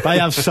 They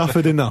have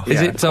suffered enough.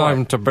 Is it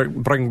time to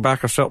bring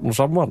back a certain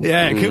someone?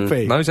 Yeah, it could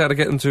be. Knows how to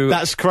get them to...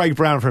 That's Craig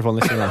Brown for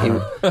everyone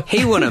listening.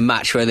 He won a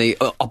match where the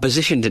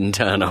opposition didn't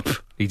turn up.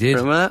 He did.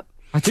 Remember that?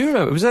 I do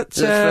remember. Was that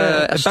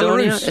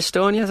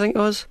Estonia, I think it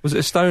was. Was it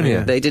Estonia?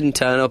 Yeah. They didn't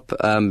turn up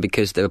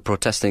because they were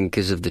protesting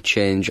because of the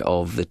change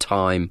of the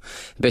time.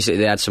 Basically,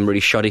 they had some really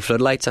shoddy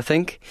floodlights, I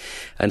think,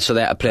 and so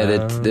they had to play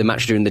the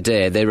match during the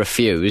day. They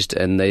refused,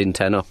 and they didn't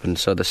turn up, and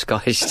so the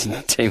Scottish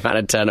team had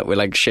to turn up with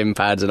like shin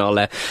pads and all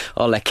their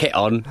kit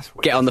on,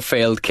 get on the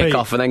field, kick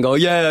off, and then go,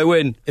 yeah, I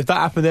win. If that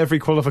happened every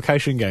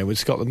qualification game, would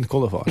Scotland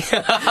qualify?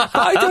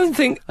 I don't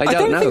think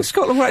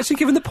Scotland were actually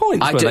given the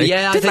points. I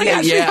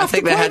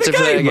think they had to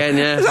play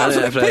again. Yeah,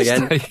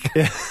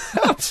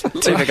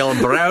 typical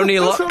brownie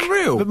luck. That's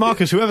unreal. But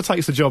Marcus, whoever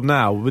takes the job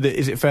now,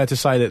 is it fair to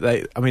say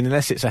that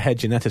unless it's a head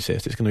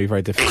geneticist, it's going to be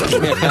very difficult.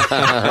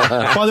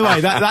 By the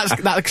way,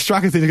 that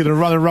Strachan thing is going to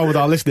run and roll with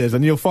our listeners,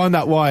 and you'll find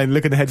out why and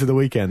look at the heads of the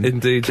weekend.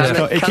 Indeed.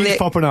 It keeps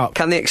popping up.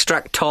 Can they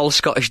extract tall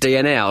Scottish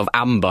DNA out of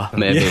amber,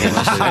 maybe,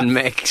 and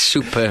make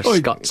super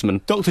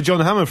Scotsmen? Dr. John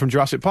Hammond from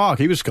Jurassic Park,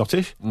 he was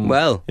Scottish.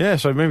 Well. Yeah,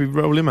 so maybe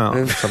roll him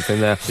out. Something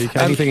there.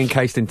 Anything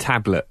encased in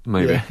tablet,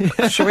 maybe.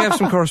 Yeah. Shall we have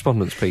some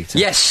correspondence, Peter?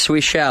 Yes,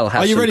 we shall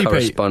have some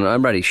correspondence.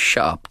 I'm ready.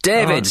 Shut up.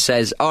 David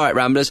says, all right,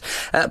 Ramblers,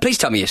 please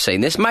tell me you've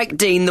seen this. Mike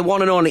Dean, the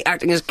one and only,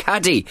 acting as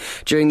caddy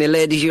during the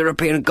Ladies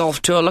European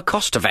Golf Tour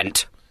Lacoste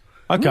event.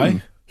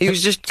 Okay. He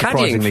was just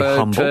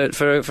caddying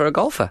for a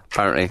golfer,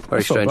 apparently.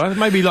 Very strange.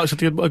 Maybe he likes to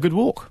do a good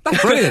walk.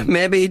 That's brilliant.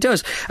 Maybe he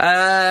does.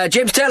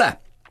 James Taylor.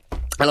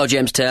 Hello,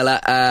 James Taylor.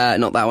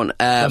 Not that one.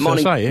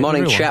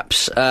 Morning,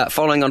 chaps.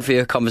 Following on for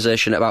your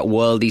conversation about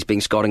Worldies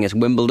being scored against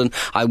Wimbledon,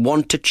 I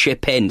want to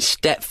chip in.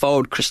 Step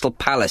forward, Crystal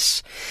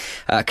Palace.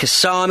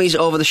 Kasami's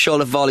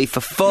over-the-shoulder volley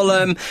for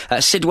Fulham.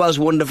 Sidwell's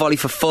wonder volley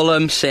for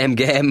Fulham. Same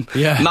game.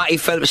 Yeah. Matty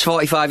Phillips'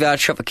 45-yard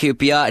shot for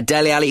QPR.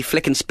 Dele Alli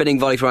flick and spinning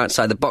volley from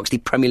outside the box. The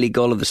Premier League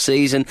goal of the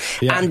season.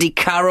 Yeah. Andy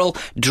Carroll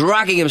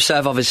dragging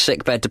himself off his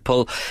sickbed to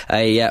pull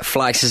a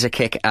fly scissor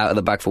kick out of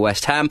the bag for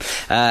West Ham.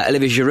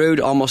 Olivier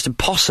Giroud, almost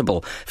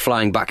impossible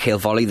flying backheel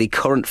volley, the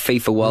current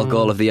FIFA World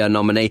Goal of the Year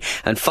nominee.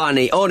 And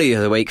finally, only the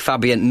other week,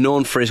 Fabian,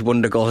 known for his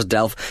wonder goals,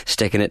 Delph,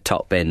 sticking at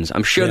top bins.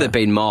 I'm sure there've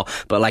been more,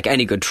 but like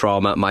any good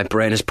trauma, my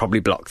brain has probably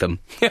blocked them.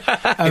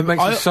 It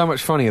makes it so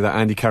much funnier that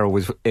Andy Carroll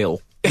was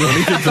ill.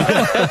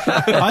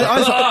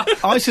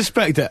 I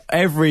suspect that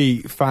every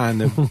fan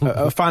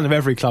of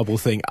every club will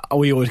think,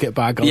 we always get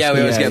bad goals. Yeah,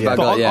 we always get bad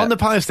goals. On the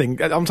Palace thing,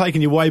 I'm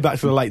taking you way back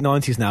to the late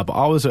 90s now, but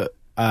I was at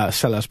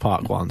Sellers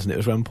Park once, and it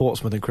was when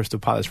Portsmouth and Crystal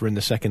Palace were in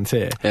the second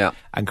tier. Yeah.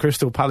 And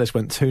Crystal Palace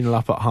went 2-0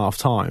 up at half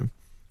time.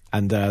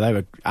 And they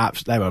were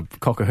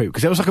cock-a-hoop,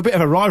 because there was like a bit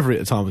of a rivalry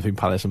at the time between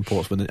Palace and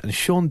Portsmouth, and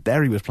Sean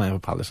Derry was playing for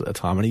Palace at the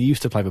time, and he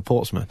used to play for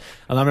Portsmouth,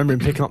 and I remember him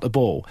picking up the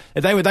ball.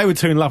 They were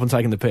 2-0 up and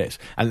taking the piss,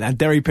 and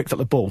Derry picked up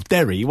the ball.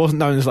 Derry, he wasn't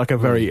known as like a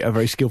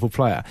very skillful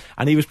player,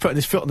 and he was putting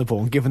his foot on the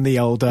ball and giving the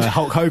old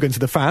Hulk Hogan to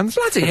the fans.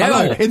 Bloody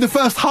hell! In the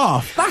first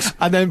half,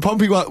 and then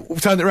Pompey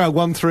turned it around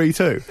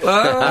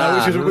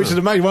 1-3-2, which is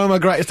amazing. One of my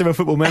greatest ever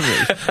football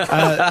memories.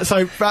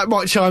 So that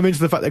might chime into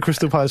the fact that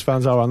Crystal Palace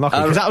fans are unlucky,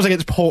 because that was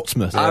against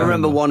Portsmouth. I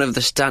remember one of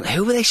the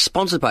who were they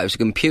sponsored by? It was a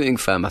computing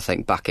firm, I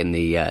think, back in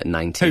the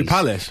 90s. Who,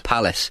 Palace?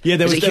 Palace. Yeah,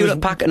 there was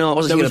Hewlett-Packard? No, it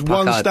wasn't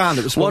Hewlett-Packard. One stand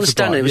that was sponsored. One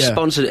stand, it was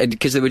sponsored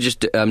because they were just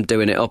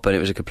doing it up, and it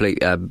was a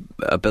complete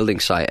a building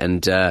site,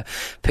 and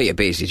Peter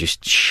Beasley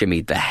just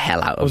shimmied the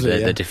hell out of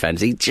the defence.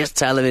 He'd just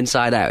tell him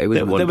inside out. It was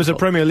wonderful. There was a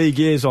Premier League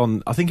years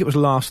on, I think it was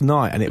last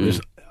night, and it was,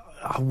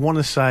 I want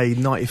to say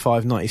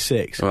 95,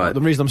 96. Right. The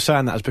reason I'm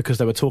saying that is because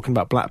they were talking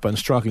about Blackburn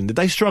struggling. Did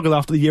they struggle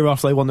after the year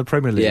after they won the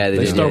Premier League? Yeah,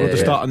 they struggled at the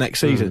start of next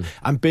season.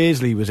 And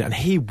Beardsley was it, and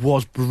he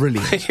was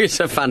brilliant. He was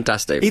a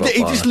fantastic footballer.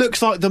 He just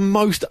looks like the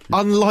most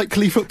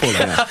unlikely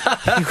footballer.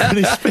 When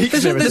he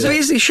speaks there's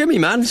Beardsley shimmy,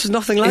 man. There's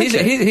nothing like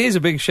it. Here's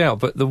a big shout,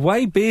 but the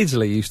way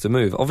Beardsley used to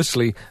move,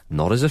 obviously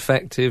not as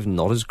effective,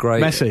 not as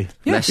great. Messi.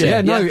 It's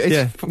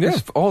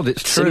odd,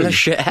 it's true. Similar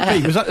shit hair.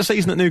 Pete, was that the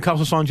season that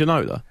Newcastle signed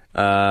Ginola?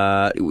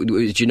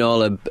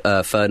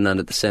 Ginola, Ferdinand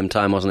at the same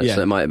time, wasn't it? Yeah.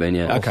 So it might have been,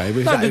 yeah. Okay.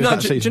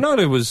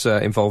 Ginola was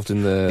involved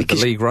in the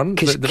league run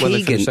when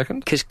they finished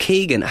second. Because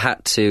Keegan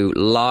had to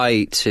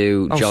lie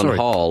to John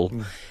Hall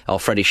or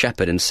Freddie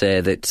Shepherd and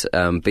say that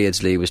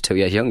Beardsley was 2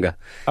 years younger.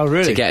 Oh,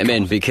 really? To get him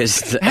in,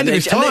 because... And they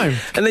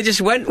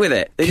just went with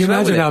it. Can you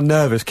imagine how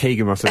nervous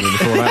Keegan must have been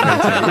before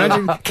that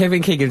meeting? Imagine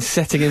Kevin Keegan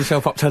setting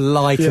himself up to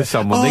lie to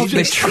someone.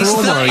 The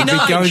trauma he'd be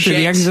going through,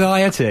 the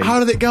anxiety. How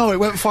did it go? It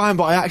went fine,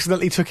 but I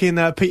accidentally took in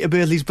Peter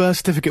Beardsley's birth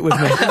certificate with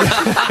me.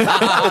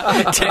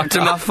 Tipped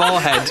to my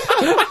forehead.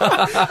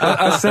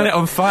 I set it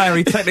on fire.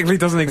 He technically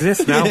doesn't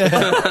exist now.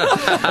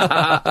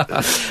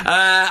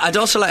 I'd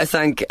also like to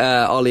thank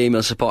all the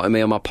emails supporting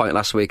me on my point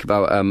last week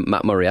about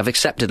Matt Murray. I've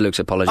accepted Luke's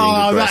apology.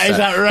 Oh, that is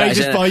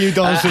outrageous by you,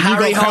 Donaldson.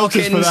 Harry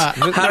Hawkins for that.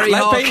 Harry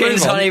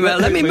Hawkins on email.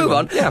 Let me move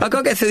on. Yeah. I've got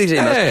to get through these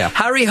emails. Yeah.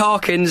 Harry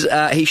Hawkins,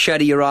 he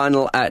shared a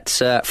urinal at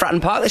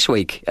Fratton Park this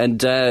week,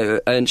 and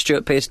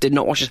Stuart Pearce did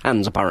not wash his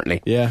hands,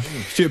 apparently. Yeah.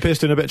 Stuart Pearce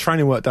doing a bit of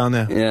training work down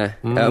there. Yeah.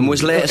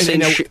 Was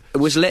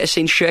later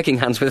seen shaking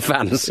hands with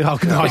fans. Oh,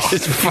 nice.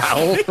 Which is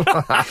foul.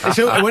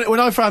 So when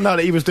I found out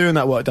that he was doing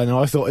that work down there,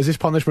 I thought, is this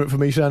punishment for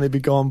me saying he'd be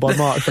gone by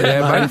March?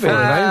 Maybe.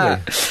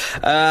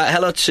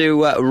 Hello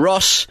to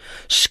Ross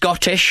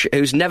Scottish,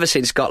 who's never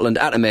seen Scotland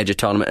at a major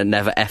tournament and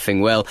never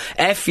effing will.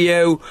 F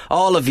you,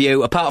 all of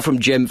you, apart from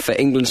Jim, for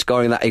England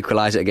scoring that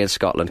equaliser against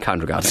Scotland.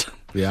 Kind regards.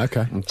 Yeah,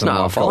 okay. It's not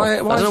our fault. I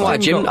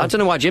don't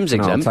know why Jim's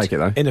exempt. I'll take it,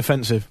 though.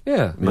 Inoffensive.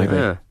 Yeah,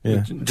 maybe.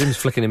 Yeah. Jim's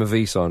flicking him a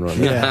V sign right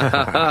now.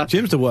 Yeah.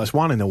 Jim's the worst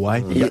one in a way.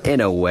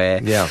 In a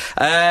way. Yeah.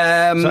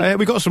 So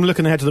we got some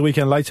looking ahead to the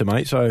weekend later,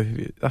 mate, so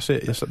that's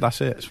it.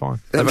 That's it. It's fine.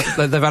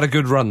 They've had a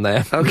good run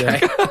there. Okay.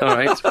 All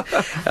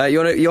right. You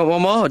want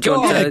one more? Give us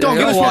one more.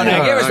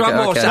 Give us one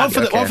more.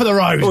 One for the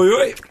road.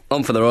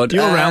 On for the road.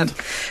 You're around.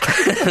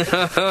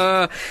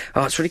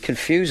 It's really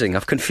confusing.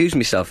 I've confused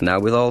myself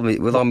now with all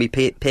my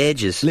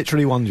pages.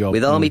 Literally one job.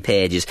 With all my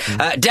pages.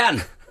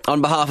 Dan, on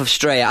behalf of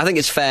Stray, I think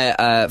it's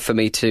fair for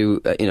me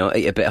to,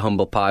 eat a bit of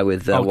humble pie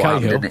with what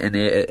happened in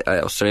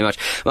the Australian match.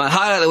 My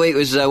highlight of the week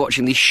was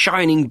watching the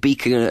shining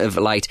beacon of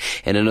light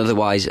in an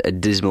otherwise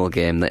dismal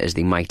game that is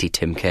the mighty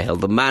Tim Cahill.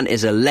 The man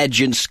is a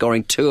legend,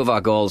 scoring two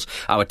goals,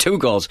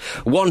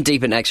 one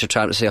deep in extra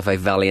time to see off a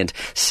valiant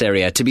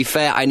Syria. To be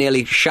fair, I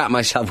nearly shat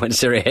myself when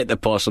Syria hit the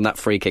post on that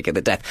free kick at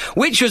the death,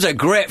 which was a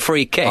great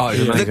free kick.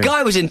 The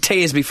guy was in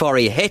tears before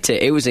he hit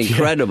it. It was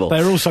incredible.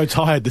 They were all so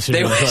tired this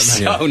They were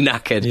so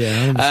knackered.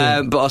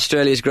 But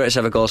Australia's greatest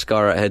ever goal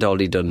scorer had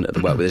already done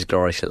the work with his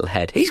glorious little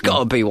head. He's got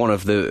to be one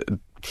of the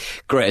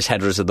greatest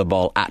headers of the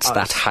ball at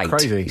that height.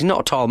 Crazy. He's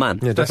not a tall man.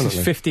 Yeah, that's his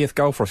 50th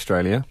goal for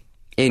Australia.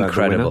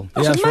 Incredible.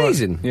 That's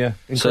amazing. Right.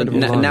 Yeah. So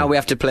now we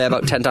have to play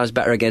about 10 times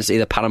better against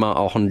either Panama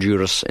or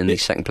Honduras in the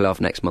second playoff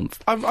next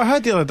month. I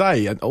heard the other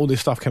day, and all this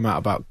stuff came out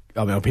about.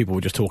 I mean, people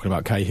were just talking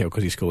about Cahill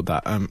because he scored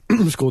that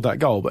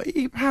goal, but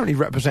he apparently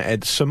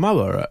represented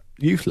Samoa at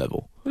youth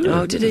level.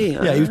 Oh, did he?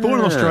 Yeah, he was born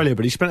in Australia,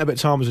 but he spent a bit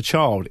of time as a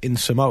child in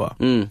Samoa.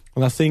 And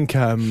I think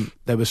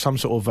there was some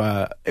sort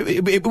of...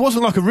 it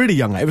wasn't like a really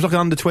young age. It was like an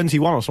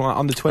under-21 or something, like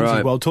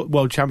under-20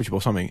 world championship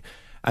or something.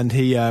 And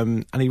he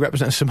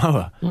represented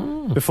Samoa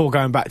before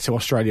going back to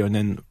Australia and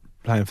then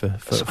playing for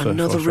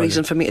another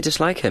reason for me to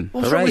dislike him.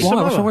 What's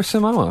wrong with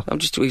Samoa?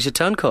 he's a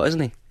turncoat, isn't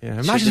he? Yeah,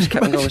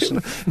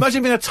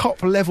 imagine being a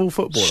top-level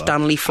footballer.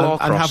 Stanley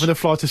Flawcross. And having to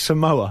fly to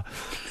Samoa.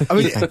 I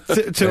mean,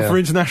 for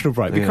international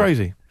break. It'd be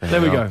crazy.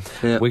 There we go.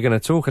 Yeah. We're going to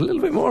talk a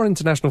little bit more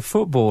international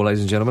football, ladies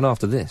and gentlemen,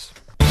 after this.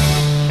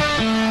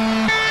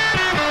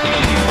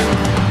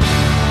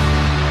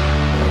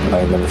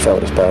 I've never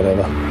felt this bad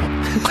ever.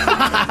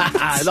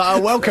 Like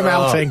a welcome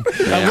outing.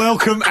 A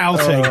welcome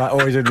outing. That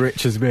always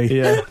enriches me.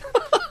 Yeah.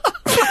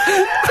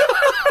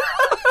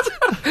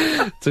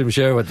 Tim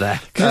Sherwood there.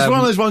 Because it's one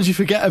of those ones you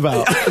forget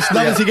about. It's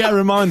lovely to get a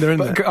reminder,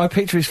 isn't it? I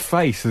picture his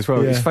face as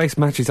well. Yeah. His face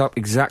matches up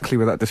exactly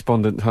with that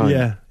despondent tone.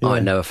 Yeah.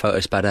 I never felt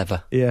this bad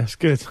ever. Yeah, it's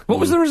good. What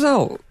was the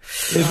result?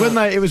 It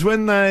was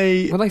when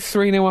they were they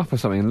 3-0 up or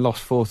something and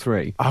lost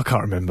 4-3. I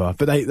can't remember,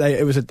 but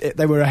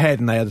they were ahead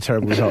and they had a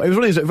terrible result. It was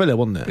when he was at Villa,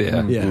 wasn't it?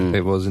 Yeah,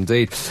 it was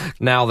indeed.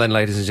 Now then,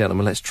 ladies and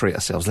gentlemen, let's treat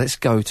ourselves. Let's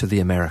go to the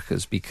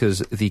Americas because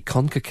the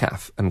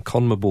CONCACAF and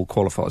CONMEBOL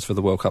qualifiers for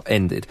the World Cup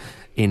ended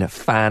in a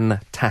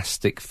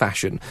fantastic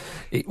fashion.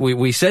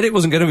 We said it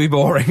wasn't going to be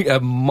boring.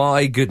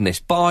 My goodness,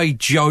 by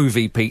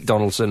Jovey, Pete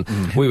Donaldson,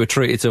 we were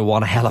treated to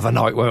one hell of a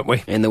night, weren't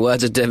we? In the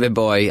words of David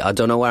Bowie, I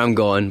don't know where I'm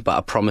going, but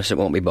I promise it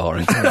won't be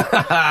boring.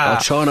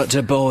 I'll try not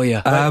to bore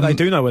you. They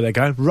do know where they're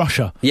going.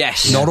 Russia.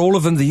 Yes. Not all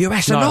of them. The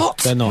US are not.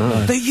 They're not.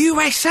 No. The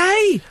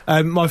USA.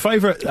 My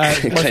favourite.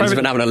 Clint's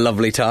been having a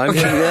lovely time.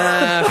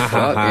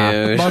 Fuck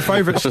you. My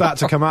favourite stat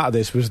to come out of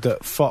this was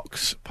that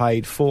Fox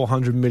paid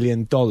 $400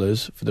 million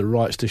for the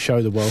rights to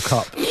show the World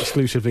Cup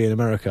exclusively in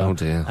America. Oh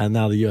dear. And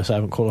now the USA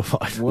haven't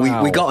qualified.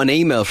 Wow. We got an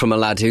email from a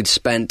lad who'd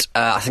spent,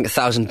 I think,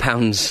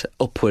 £1,000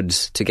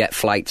 upwards to get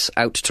flights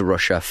out to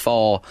Russia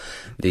for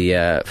the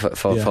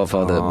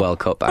the World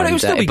Cup. But it would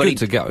still be good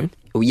to go.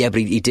 Yeah, but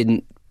he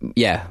didn't.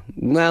 Yeah.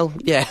 Well,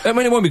 yeah. I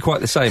mean, it won't be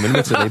quite the same,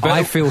 admittedly. But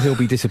I feel he'll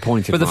be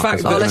disappointed. But the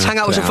fact that let's hang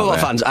out with some football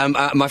fans.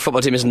 My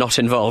football team is not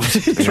involved.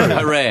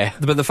 Hooray!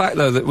 But the fact,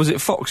 though, that was it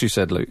Fox you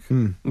said, Luke?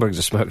 Brings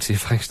a smirk to your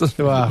face, doesn't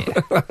it? Wow.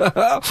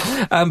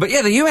 But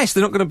yeah, the US,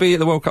 they're not going to be at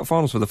the World Cup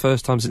finals for the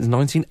first time since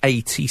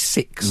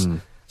 1986.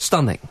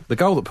 Stunning. The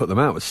goal that put them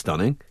out was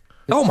stunning.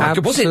 Oh my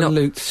God, was it not?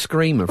 Absolute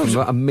screamer from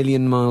about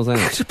 1,000,000 miles out.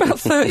 It's about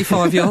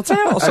 35 yards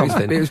out or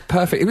something. It was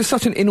perfect. It was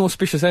such an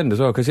inauspicious end as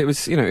well, because it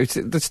was, there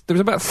was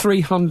about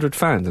 300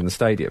 fans in the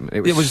stadium.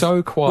 It was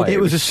so quiet. It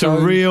was a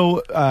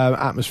surreal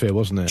atmosphere,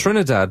 wasn't it?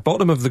 Trinidad,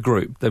 bottom of the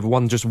group, they've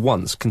won just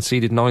once,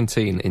 conceded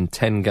 19 in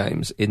 10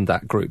 games in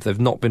that group. They've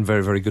not been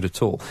very, very good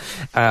at all.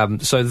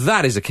 So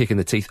that is a kick in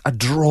the teeth. A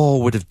draw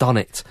would have done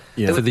it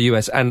for the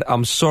US. And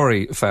I'm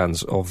sorry,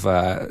 fans of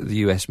the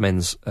US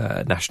men's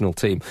national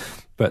team,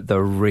 but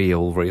the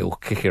real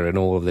kicker in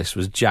all of this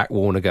was Jack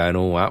Warner going,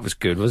 oh, that was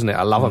good, wasn't it?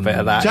 I love a bit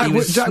of that.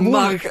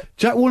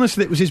 Jack Warner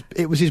said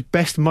it was his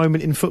best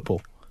moment in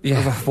football.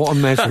 Yeah. What a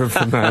measure of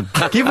the man.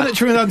 Given that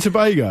Trinidad and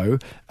Tobago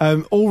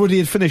already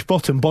had finished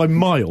bottom by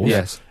miles,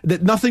 yes,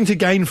 that nothing to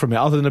gain from it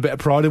other than a bit of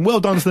pride, and well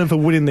done to them for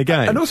winning the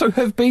game. And also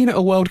have been at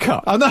a World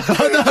Cup. I know, right?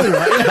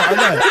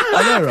 Yeah,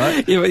 I know,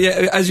 right? Yeah, but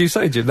yeah, as you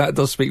say, Jim, that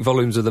does speak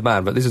volumes of the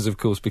man, but this is, of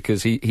course,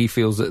 because he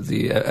feels that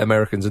the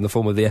Americans, in the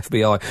form of the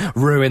FBI,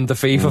 ruined the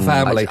FIFA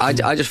family.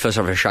 I just feel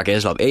sorry for Shaq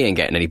Hislop. He ain't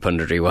getting any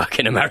punditry work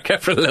in America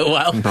for a little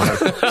while. No.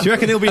 Do you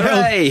reckon he'll be held?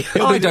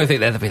 I don't think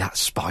they'll be that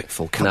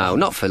spiteful. No,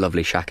 not for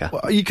lovely Shaka.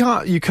 Well, you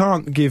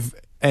can't give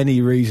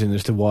any reason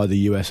as to why the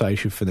USA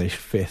should finish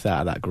 5th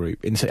out of that group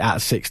out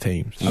of 6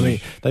 teams. I mean,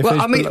 they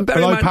finished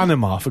below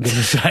Panama, for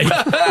goodness sake.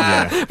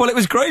 Yeah. Well, it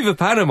was grave of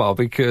Panama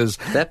because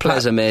their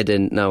players are made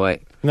in. No,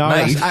 wait. No,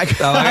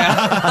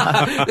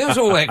 it was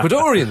all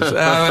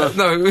Ecuadorians.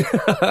 No,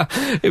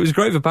 it was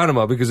great for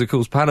Panama because, of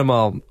course,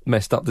 Panama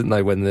messed up, didn't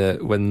they,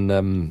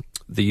 when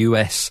the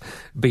US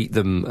beat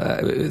them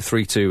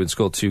 3-2 and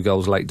scored 2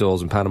 goals late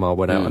doors, and Panama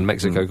went out and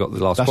Mexico got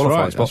the last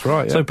qualifying spot. That's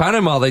right. Yeah. So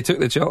Panama, they took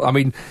their chance. I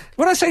mean,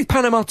 when I say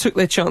Panama took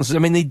their chances, I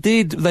mean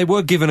they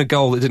were given a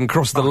goal that didn't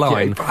cross the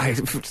line. Yeah,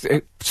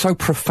 it so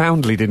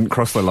profoundly didn't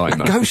cross the line.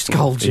 A ghost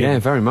goal, Jim. Yeah,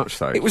 very much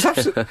so. It was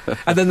absolutely.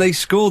 And then they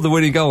scored the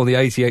winning goal in the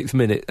 88th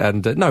minute,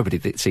 and nobody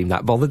seemed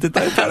that bothered, did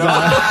they?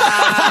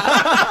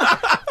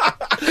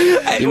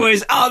 It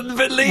was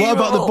unbelievable. What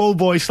about the ball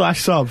boy /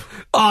 sub?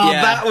 Oh,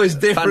 yeah, that was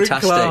different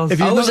fantastic.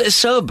 class. Was it a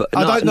sub?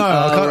 I don't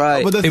know.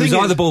 Right. But it was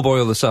either ball boy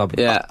or the sub.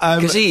 Yeah,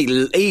 because he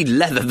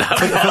leathered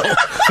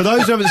that. For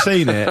those who haven't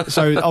seen it,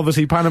 so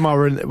obviously Panama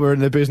were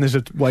in the business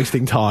of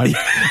wasting time,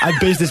 and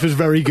business was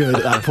very good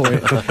at that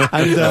point.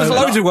 And there was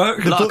loads of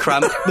work.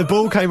 The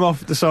ball came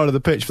off the side of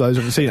the pitch. For those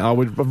who haven't seen it, I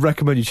would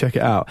recommend you check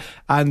it out.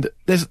 And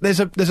there's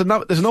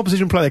an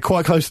opposition player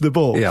quite close to the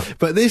ball. Yeah.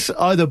 But this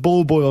either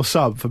ball boy or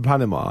sub from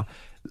Panama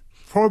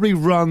probably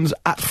runs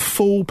at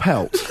full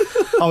pelt,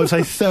 I would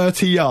say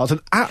 30 yards,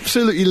 and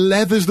absolutely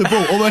leathers the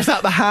ball almost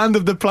out the hand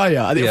of the player,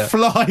 and it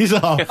flies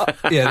off.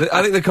 Yeah,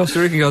 I think the Costa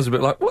Rican guys were a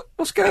bit like,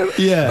 what's going on?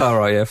 Yeah. All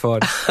right, yeah,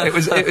 fine. It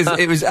was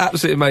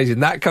absolutely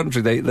amazing. That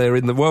country, they're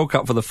in the World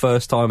Cup for the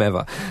first time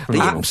ever.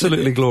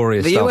 Absolutely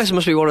glorious The stuff. US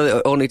must be one of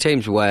the only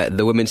teams where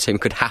the women's team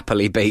could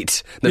happily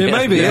beat the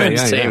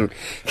men's team,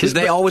 because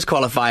they always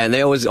qualify and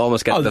they always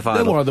almost get to the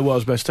final. They're one of the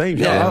world's best teams.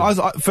 Yeah.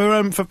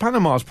 For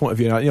Panama's point of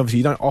view, obviously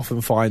you don't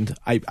often find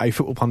a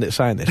football pundit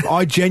saying this, but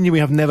I genuinely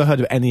have never heard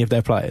of any of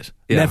their players.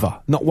 Yeah. Never.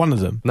 Not one of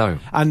them. No.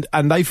 And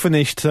they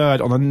finished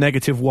 3rd on a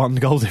 -1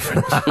 goal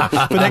difference.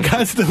 But then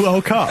goes to the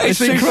World Cup.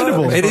 It's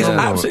incredible. It is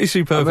absolutely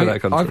superb in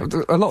that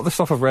country. A lot of the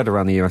stuff I've read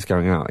around the US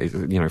going out is,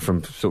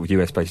 from sort of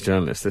US-based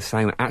journalists, they're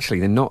saying that actually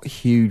they're not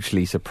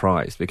hugely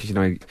surprised because,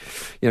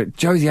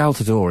 Josie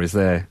Altidore is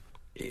there.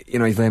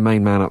 He's their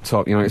main man up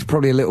top. It's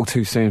probably a little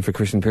too soon for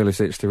Christian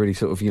Pulisic to really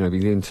sort of, be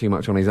doing too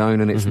much on his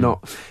own, and it's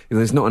not,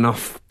 there's not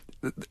enough.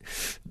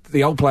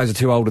 The old players are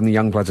too old and the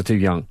young players are too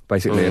young,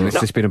 basically, and it's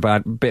just been a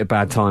bit of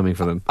bad timing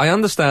for them. I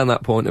understand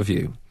that point of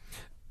view,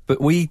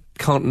 but we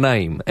can't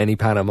name any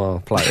Panama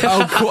players.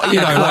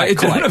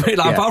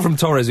 Apart from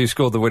Torres, who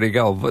scored the winning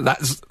goal, but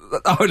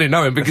I only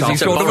know him because he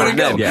scored the winning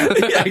goal. Yeah.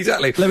 Yeah,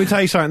 exactly. Let me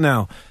tell you something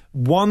now.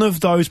 One of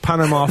those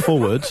Panama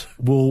forwards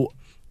will,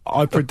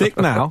 I predict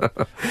now,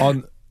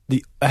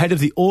 ahead of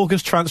the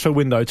August transfer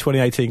window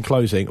 2018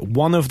 closing,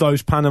 one of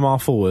those Panama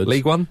forwards,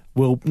 League One,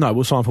 will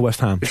sign for West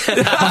Ham for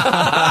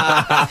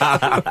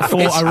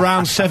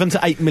around £7 to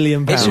 £8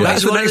 million. That's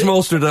the next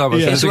Malstradamus.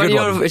 Yeah. It's when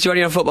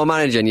you're a football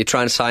manager and you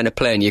try and sign a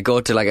player and you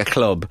go to like a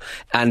club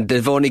and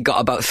they've only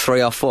got about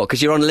 3 or 4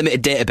 because you're on a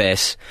limited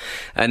database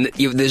and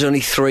there's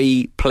only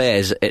 3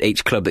 players at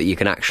each club that you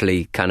can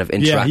actually kind of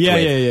interact with,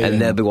 and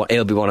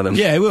he'll be one of them.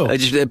 Yeah, he will.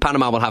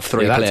 Panama will have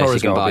 3 players you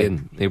can buy.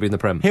 He'll be in the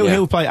Prem.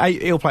 He'll play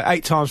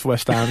 8 times for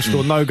West Ham,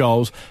 scored no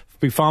goals,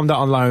 be farmed out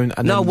on loan,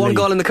 and then one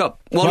goal in the cup.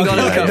 One goal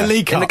in the cup. The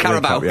League Cup. In the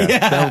Carabao. League Cup,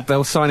 yeah.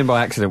 They'll sign him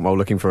by accident while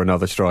looking for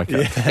another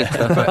striker.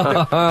 Yeah.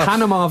 But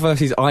Panama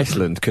versus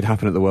Iceland could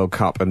happen at the World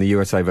Cup, and the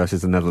USA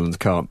versus the Netherlands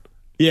can't.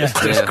 Yeah.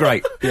 It's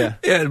great. Yeah.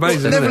 Yeah,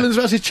 amazing. Netherlands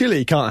versus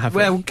Chile can't happen.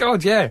 Well,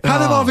 God, yeah.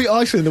 Panama v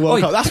Iceland in the World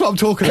Cup. That's what I'm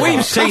talking about.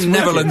 We've seen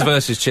Netherlands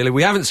versus Chile.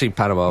 We haven't seen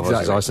Panama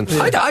versus Iceland.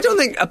 Yeah. I don't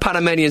think a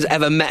Panamanian's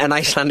ever met an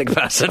Icelandic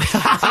person.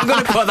 I'm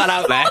going to put that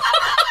out there.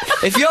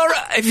 If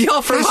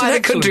you're from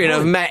either country and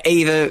have met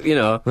either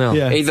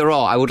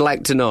or, I would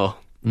like to know.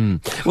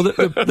 Well,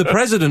 the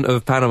president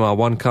of Panama,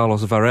 Juan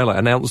Carlos Varela,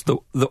 announced that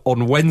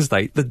on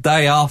Wednesday, the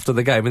day after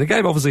the game, and the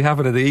game obviously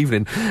happened in the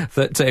evening,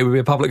 that it would be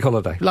a public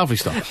holiday. Lovely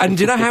stuff. And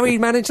do you know how he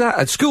managed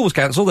that? School was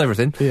cancelled,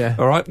 everything. Yeah.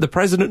 All right. The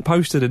president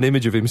posted an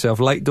image of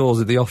himself late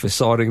doors at the office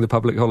signing the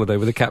public holiday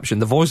with a caption,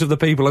 "The voice of the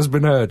people has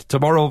been heard.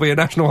 Tomorrow will be a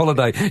national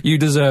holiday. You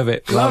deserve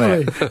it."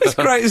 Lovely. It's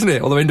great, isn't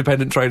it? Although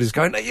independent traders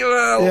going,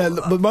 yeah,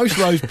 but most of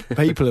those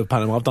people of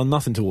Panama have done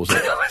nothing towards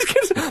it.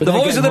 The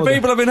voice of the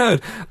people have been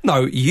heard.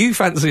 No, you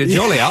fancy a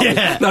jolly up.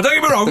 Yeah. Now, don't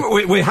get me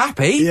wrong, we're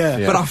happy,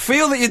 but I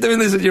feel that you're doing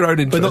this at your own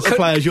interest. But not the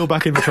players, you're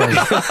back in the training.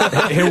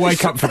 He'll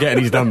wake up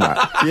forgetting he's done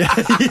that.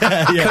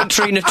 Yeah.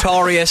 Country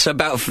notorious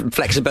about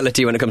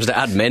flexibility when it comes to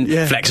admin.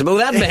 Yeah. Flexible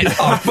admin.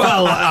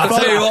 Well, I'll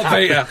tell you what,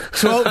 Peter.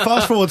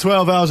 Fast forward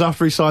 12 hours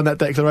after he signed that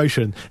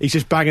declaration, he's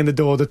just banging the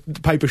door of the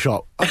paper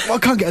shop. I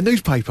can't get a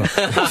newspaper.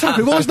 What's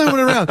happening? Why is no one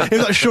around? It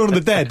was like Shaun of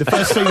the Dead, the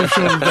first scene of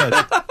Shaun of the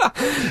Dead.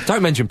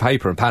 Don't mention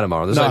paper in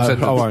Panama. No, I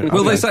won't.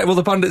 Will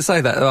the pundits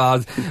say that?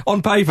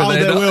 On paper,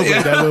 there will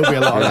be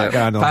a lot of that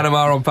going on.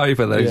 Panama on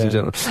paper, ladies and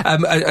gentlemen.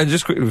 And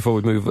just quickly before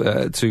we move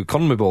to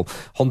CONMEBOL,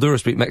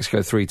 Honduras beat Mexico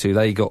 3-2.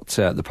 They got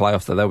the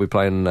playoff there. They'll be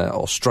playing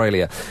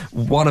Australia.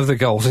 One of the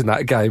goals in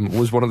that game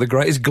was one of the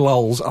greatest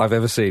goals I've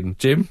ever seen.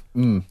 Jim?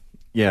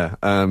 Yeah,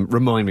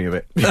 remind me of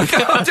it.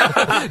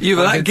 You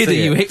were that giddy,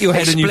 you hit your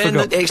head and you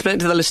forgot. Explain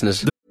to the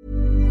listeners.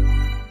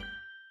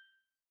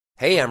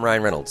 Hey, I'm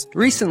Ryan Reynolds.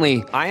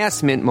 Recently, I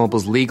asked Mint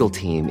Mobile's legal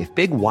team if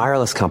big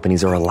wireless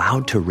companies are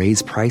allowed to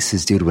raise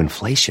prices due to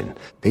inflation.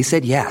 They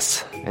said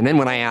yes. And then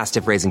when I asked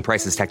if raising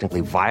prices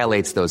technically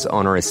violates those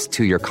onerous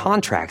 2-year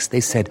contracts, they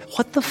said,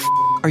 what the f***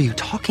 are you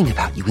talking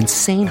about, you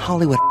insane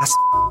Hollywood ass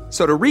f-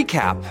 So to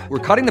recap, we're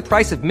cutting the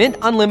price of Mint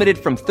Unlimited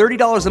from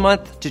 $30 a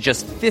month to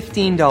just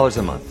 $15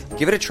 a month.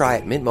 Give it a try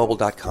at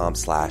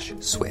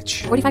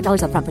mintmobile.com/switch.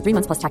 $45 up front for 3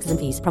 months plus taxes and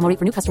fees. Promo rate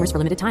for new customers for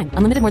limited time.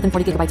 Unlimited more than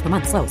 40 gigabytes per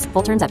month. Slows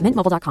full terms at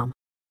mintmobile.com.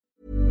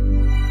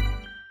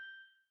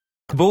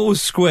 The ball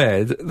was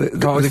squared.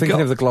 I was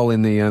thinking of the goal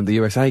in the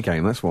USA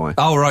game, that's why.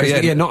 Oh, right, yeah.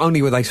 Yeah, not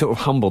only were they sort of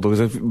humbled, there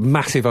was a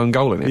massive own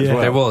goal in it as well.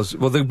 There was.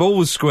 Well, the ball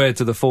was squared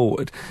to the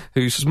forward,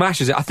 who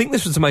smashes it. I think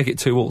this was to make it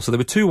 2-2, so they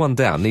were 2-1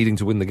 down, needing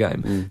to win the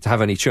game to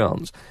have any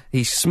chance.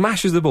 He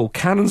smashes the ball,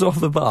 cannons off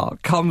the bar,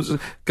 comes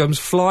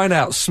flying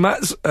out,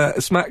 smacks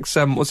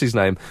what's his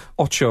name?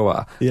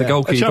 Ochoa, the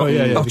goalkeeper.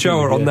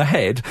 Ochoa on the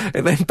head,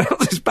 and then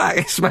bounces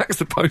back, smacks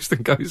the post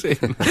and goes in.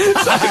 So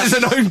it's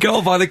an own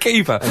goal by the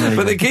keeper.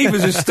 But the keeper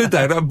just stood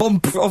there, and a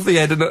bump off the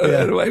head and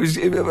away. It was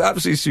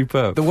absolutely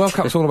superb. The World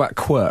Cup's all about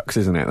quirks,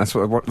 isn't it? That's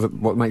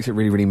what makes it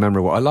really, really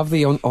memorable. I love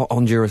the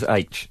Honduras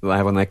H that they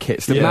have on their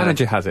kits. The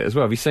manager has it as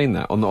well. Have you seen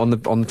that on the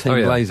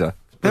team blazer?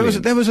 There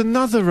was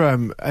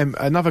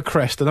another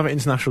crest, another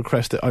international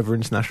crest over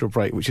international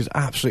break, which is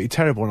absolutely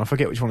terrible, and I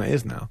forget which one it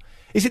is now.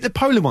 Is it the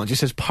Poland one? It just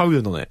says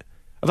Poland on it.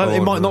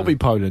 It might not be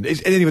Poland.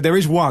 Anyway, there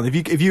is one.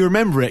 If you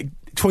remember it,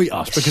 tweet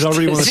us, because I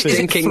really want to see it.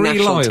 Thinking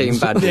national team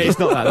bad. Yeah, it's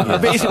not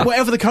that. But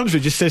whatever the country,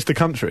 just says the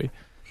country.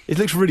 It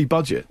looks really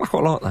budget. I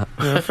quite like that.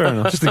 Yeah, fair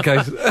enough. Just in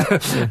case.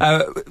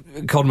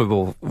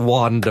 CONMEBOL,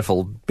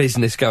 wonderful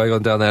business going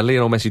on down there.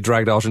 Lionel Messi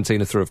dragged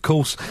Argentina through, of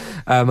course.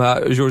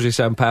 Jorge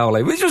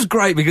Sampaoli, which was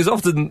great because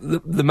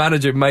often the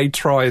manager may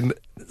try and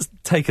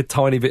take a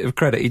tiny bit of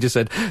credit. He just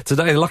said,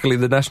 today, luckily,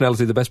 the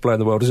nationality of the best player in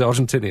the world is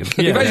Argentinian.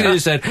 He basically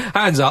just said,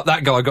 hands up,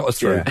 that guy got us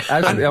through. Yeah,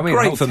 absolutely. I mean,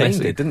 great for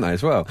Messi, didn't they,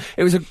 as well?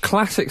 It was a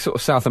classic sort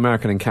of South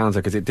American encounter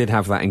because it did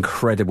have that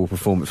incredible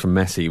performance from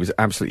Messi. It was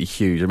absolutely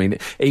huge. I mean,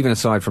 even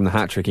aside from the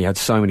hat-trick, he had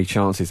so many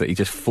chances that he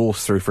just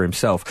forced through for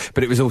himself,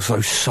 but it was also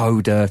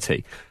so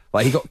dirty.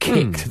 Like, he got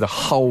kicked the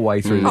whole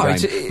way through the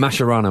game.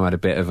 Mascherano had a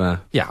bit of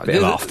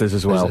afters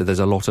as well. There's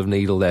a lot of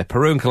needle there.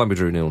 Peru and Colombia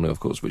drew 0-0,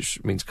 of course,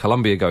 which means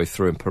Colombia go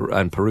through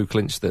and Peru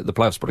clinched the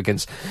playoff spot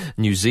against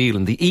New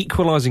Zealand. The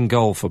equalising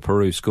goal for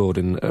Peru, scored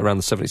in around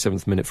the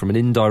 77th minute from an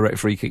indirect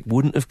free kick,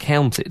 wouldn't have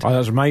counted. Oh, that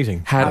was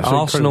amazing. Had Absolutely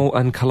Arsenal incredible.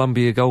 And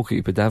Colombia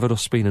goalkeeper David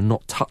Ospina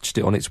not touched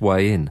it on its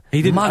way in.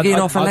 He didn't mugging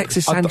off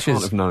Alexis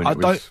Sanchez. No,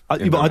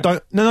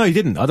 he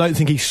didn't. I don't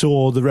think he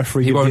saw the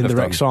referee give the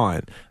indirect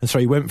sign, and so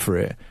he went for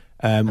it.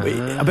 But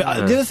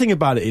the other thing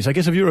about it is, I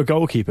guess if you're a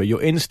goalkeeper,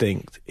 your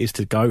instinct is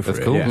to go for it.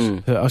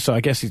 Of course. So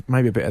I guess he's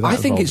maybe a bit of that. I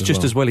think it's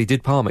just as well he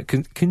did palm it.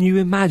 Can you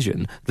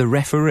imagine the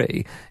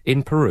referee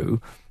in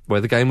Peru,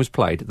 where the game was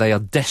played? They are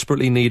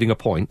desperately needing a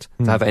point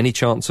to have any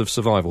chance of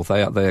survival.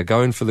 They are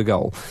going for the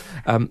goal.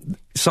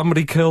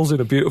 Somebody curls in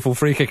a beautiful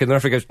free kick and the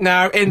referee goes,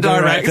 no,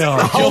 indirect. The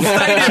whole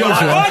stadium,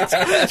 what?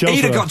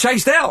 He'd have got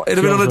chased out. It'd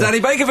have been on a Danny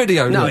Baker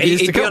video. No,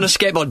 he'd be on a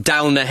skateboard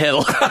down the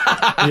hill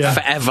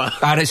forever.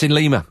 And it's in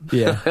Lima.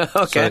 Yeah.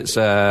 Okay.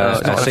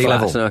 So it's sea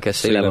level. Okay,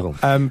 sea level.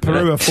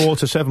 Peru are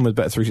 4-7 with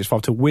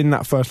Bet365 to win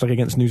that first leg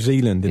against New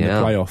Zealand in the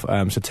playoff.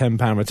 So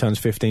 £10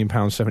 returns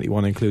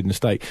 £15.71, including the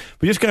stake.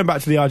 But just going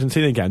back to the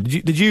Argentina game,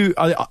 did you?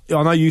 I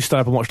know you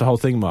stayed up and watched the whole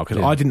thing, Mark,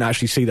 because I didn't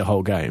actually see the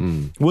whole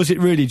game. Was it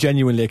really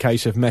genuinely a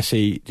case of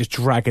Messi just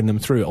dragging them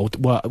through, or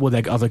were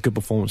there other good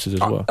performances as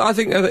well? I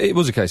think it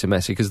was a case of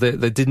Messi because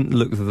they didn't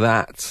look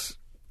that.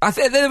 I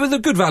think they were a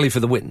good value for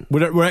the win.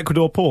 Were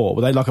Ecuador poor?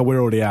 Were they like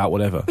we're already out,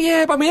 whatever?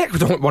 Yeah, but I mean,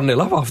 Ecuador went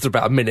 1-0 up after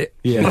about a minute.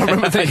 Yeah. I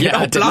remember thinking,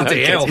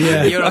 bloody hell.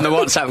 Yeah. You were on the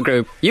WhatsApp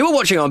group. You were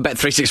watching on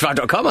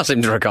Bet365.com, I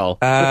seem to recall.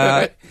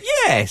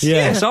 Yes,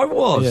 I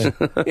was.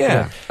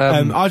 Yeah.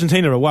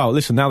 Argentina are well.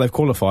 Listen, now they've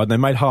qualified and they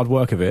made hard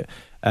work of it.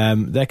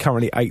 They're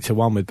currently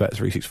 8-1 with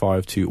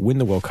Bet365 to win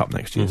the World Cup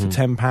next year. So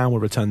 £10 will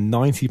return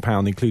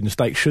 £90, including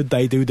stake, should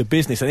they do the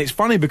business. And it's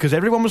funny because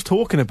everyone was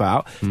talking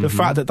about the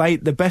fact that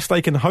the best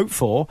they can hope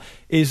for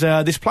is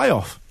this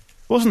playoff,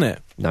 wasn't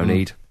it? No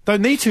need.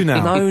 Don't need to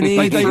now. No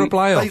need for a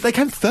playoff. They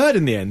came third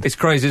in the end. It's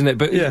crazy, isn't it?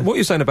 But what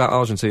you're saying about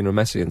Argentina and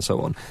Messi and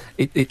so on,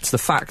 it's the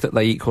fact that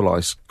they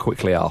equalise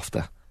quickly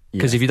after.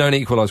 Because if you don't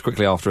equalise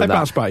quickly after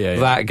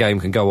that game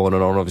can go on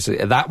and on, obviously.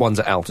 That one's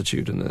at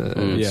altitude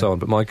and so on.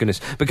 But my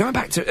goodness. But going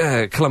back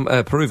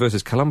to Peru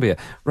versus Colombia,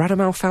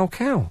 Radamel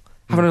Falcao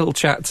having a little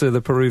chat to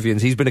the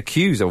Peruvians. He's been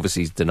accused,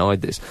 obviously he's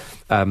denied this,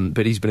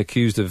 but he's been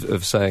accused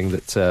of saying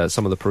that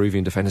some of the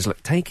Peruvian defenders,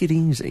 look, take it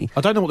easy.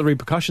 I don't know what the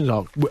repercussions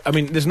are. I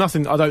mean, there's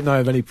nothing, I don't know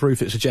of any proof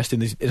that's suggesting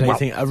there's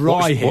anything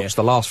awry here. Watch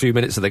the last few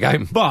minutes of the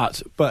game.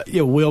 But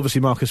we obviously,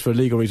 Marcus, for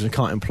legal reasons,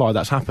 can't imply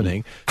that's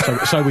happening,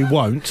 so we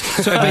won't.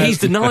 But he's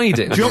denied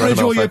it. Do you want me to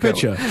draw you a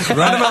picture?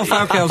 Radamel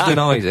Falcao's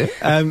denied it.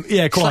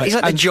 Yeah, quite. He's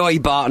like the Joy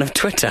Barton of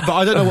Twitter. But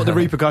I don't know what the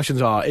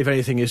repercussions are, if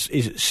anything is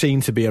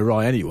seen to be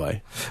awry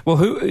anyway. Well,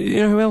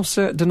 who else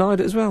denied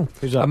it as well?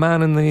 Who's that? A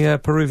man in the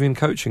Peruvian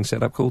coaching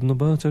setup called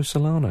Norberto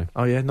Solano.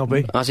 Oh yeah,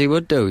 Nobby. As he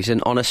would do. He's an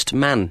honest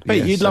man.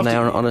 But you'd love and they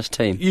are an honest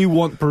team. You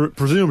want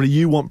presumably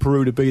you want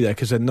Peru to be there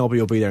because then Nobby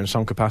will be there in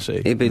some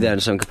capacity. He'll be there in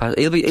some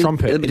capacity. He'll be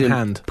in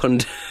hand.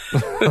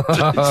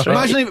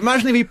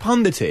 Imagine if he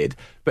pundited,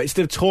 but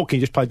instead of talking,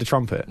 he just played the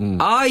trumpet.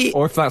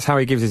 Or if that's how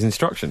he gives his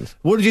instructions.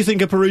 What did you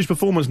think of Peru's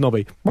performance,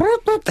 Nobby?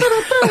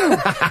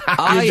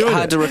 I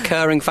had a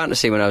recurring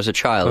fantasy when I was a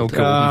child. Oh,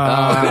 cool.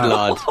 Oh, good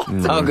lord.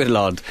 Oh, good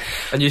lord.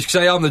 And you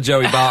say I'm the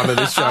Joey Barton of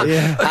this show.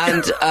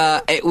 And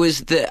it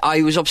was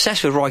I was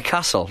obsessed with Roy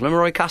Castle. Remember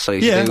Roy Castle?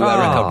 He used to do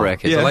record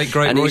breakers. The late,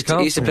 great and Roy Castle.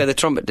 He used to play the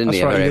trumpet, didn't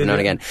he, every now and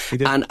again.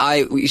 And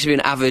I used to be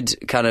an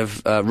avid kind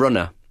of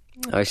runner.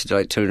 I used to do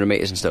like 200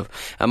 metres and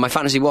stuff. And my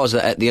fantasy was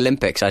that at the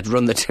Olympics I'd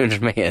run the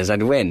 200 metres,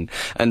 I'd win,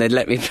 and they'd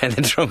let me play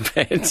the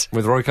trumpet.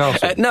 With Roy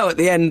Castle? No, at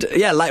the end,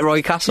 like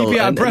Roy Castle. You'd be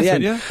out of breath, yeah?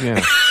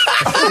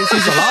 This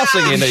is the last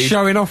thing you need.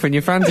 Showing off in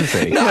your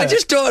fantasy. No, I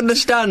just don't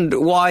understand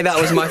why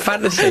that was my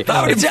fantasy.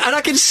 And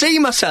I can see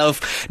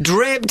myself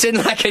draped in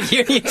like a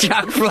Union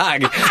Jack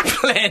flag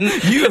playing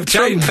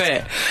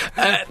trumpet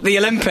at the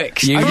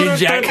Olympics. Union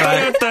Jack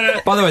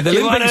flag. By the way, the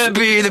Olympics wanna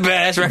be the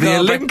best record the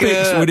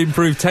Olympics would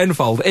improve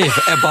tenfold if,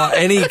 by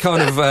any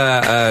kind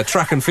of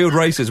track and field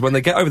races, when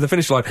they get over the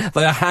finish line,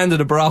 they are handed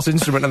a brass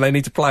instrument and they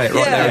need to play it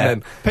right there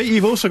and then. Pete,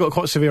 you've also got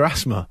quite severe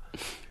asthma.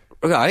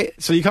 Right.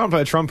 So you can't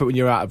play a trumpet when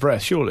you're out of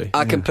breath, surely?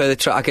 I can play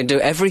the I can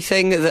do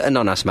everything that a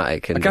non-asthable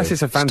can do. I guess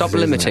it's a fantasy. Stop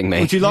limiting me.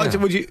 Would you like to...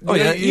 Would you... Oh,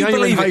 yeah, you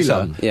believe it,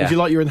 son. Would you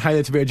like your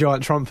inhaler to be a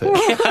giant trumpet?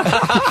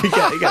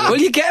 Well,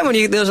 you get them when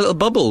you get those little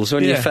bubbles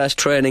when you're first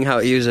training how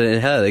to use an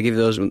inhaler. They give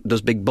you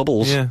those big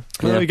bubbles. Yeah.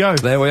 Well, there we go.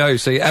 There we go.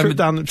 See, trip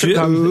down just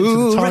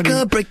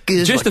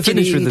to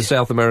finish with the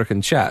South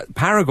American chat,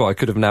 Paraguay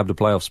could have nabbed a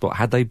playoff spot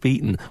had they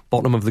beaten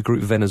bottom of the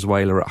group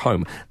Venezuela at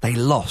home. They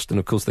lost,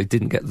 and of course they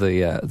didn't get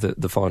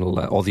the final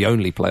or the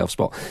only playoff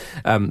spot.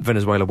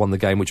 Venezuela won the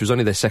game, which was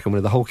only their second win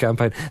of the whole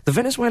campaign. The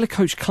Venezuela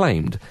coach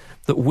claimed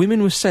that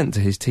women were sent to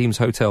his team's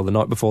hotel the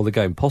night before the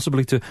game,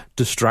 possibly to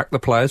distract the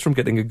players from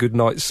getting a good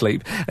night's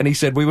sleep. And he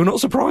said, "We were not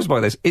surprised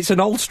by this. It's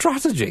an old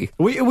strategy."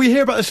 We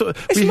hear about this sort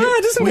of... It's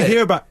mad, isn't it? We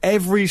hear about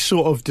every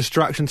sort of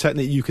distraction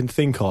technique you can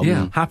think of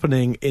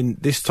happening in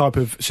this type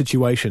of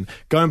situation,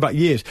 going back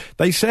years.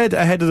 They said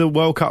ahead of the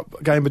World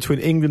Cup game between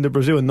England and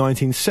Brazil in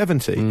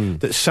 1970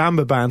 that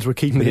samba bands were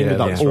keeping him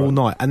up all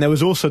night. And there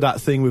was also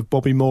that thing with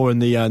Bobby Moore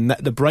and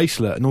the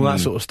bracelet and all that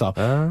sort of stuff.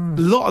 A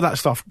lot of that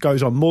stuff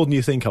goes on more than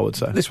you think, I would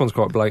say. This one's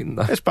quite blatant,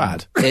 though. It's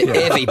bad.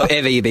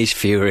 Evie's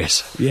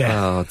furious.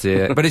 Yeah. Oh,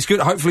 dear. But it's good.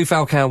 Hopefully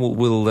Falcao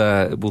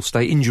will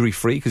stay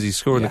injury-free because he's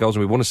scoring the goals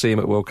and we want to see him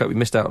at World Cup. We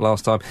missed out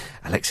last time.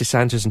 Alexis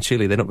Sanchez and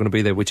Chile, they're not going to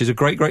be there, which is a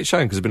great, great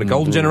shame because it's been a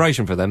golden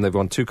generation for them. They've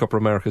won 2 Copa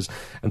Americas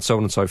and so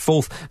on and so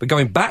forth. But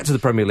going back to the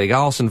Premier League,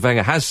 Arsene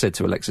Wenger has said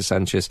to Alexis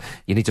Sanchez,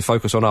 you need to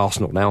focus on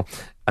Arsenal now.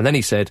 And then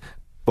he said,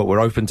 but we're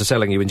open to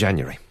selling you in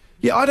January.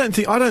 Yeah, I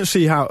don't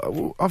see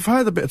how... I've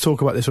heard a bit of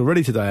talk about this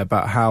already today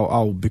about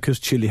how, because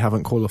Chile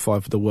haven't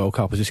qualified for the World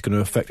Cup, is this going to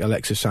affect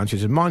Alexis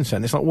Sanchez's mindset?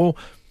 And it's like, well,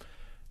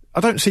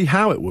 I don't see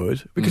how it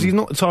would, because he's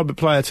not the type of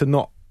player to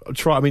not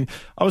try. I mean,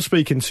 I was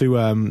speaking to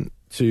one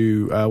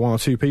or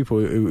two people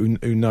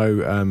who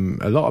know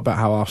a lot about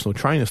how Arsenal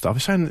train and stuff.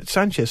 He's saying that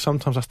Sanchez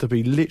sometimes has to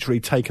be literally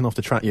taken off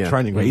the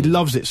training ground. He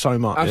loves it so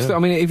much. Absolutely. I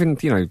mean,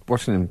 even,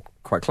 watching him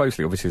quite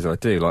closely, obviously, as I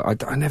do,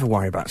 like, I never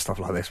worry about stuff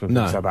like this when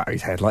people say about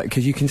his head, like,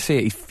 because you can see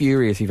it, he's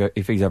furious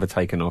if he's ever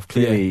taken off.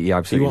 Clearly, he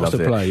absolutely wants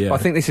loves to play, But I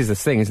think this is the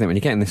thing, isn't it? When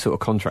you get in this sort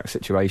of contract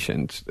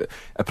situation,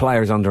 a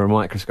player is under a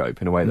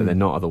microscope in a way that they're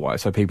not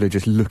otherwise, so people are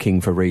just looking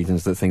for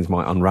reasons that things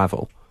might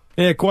unravel.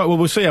 Yeah, quite. Well,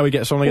 we'll see how he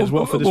gets on against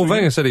Watford this week.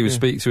 Wenger said he would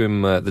speak to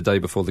him the day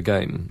before the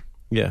game.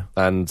 Yeah.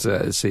 And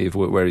see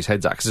where his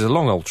head's at, because it's a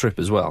long old trip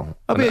as well.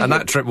 And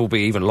that trip will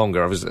be even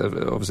longer, obviously.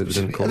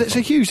 It's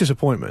a huge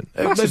disappointment.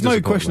 There's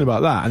no question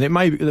about that. And it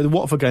may the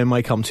Watford game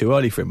may come too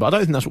early for him, but I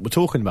don't think that's what we're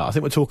talking about. I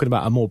think we're talking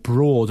about a more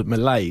broad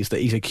malaise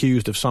that he's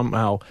accused of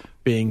somehow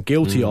being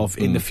guilty of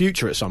in the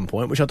future at some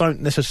point, which I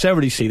don't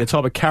necessarily see. The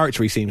type of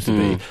character he seems to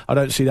be, I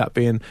don't see that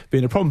being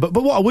a problem.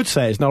 But what I would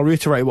say is, and I'll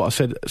reiterate what I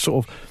said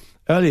sort of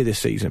earlier this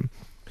season,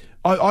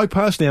 I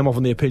personally am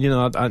of the opinion,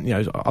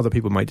 and other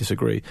people may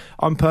disagree,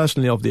 I'm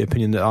personally of the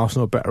opinion that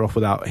Arsenal are better off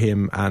without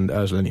him and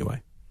Ozil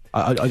anyway.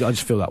 I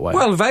just feel that way.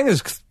 Well,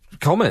 Wenger's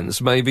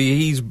comments, maybe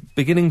he's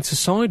beginning to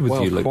side with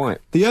you, Luke. Quite.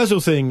 The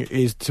Ozil thing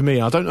is, to me,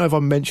 I don't know if I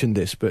mentioned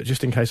this, but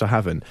just in case I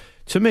haven't,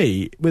 to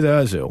me, with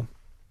Ozil,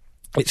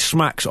 it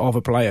smacks of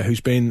a player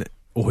who's been,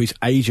 or his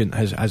agent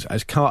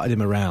has carted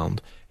him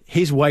around.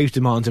 His wage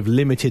demands have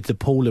limited the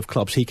pool of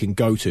clubs he can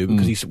go to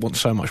because he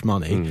wants so much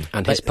money.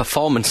 And his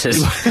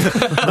performances.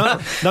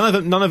 none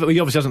of it, he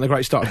obviously hasn't a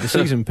great start to the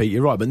season, Pete,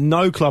 you're right, but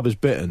no club has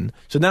bitten.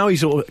 So now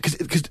he's sort of,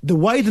 because the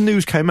way the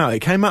news came out, it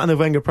came out in the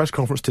Wenger press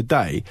conference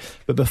today,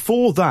 but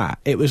before that,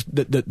 it was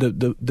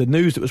the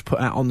news that was put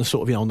out on the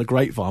sort of, on the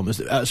grapevine was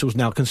that Ozil's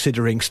now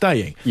considering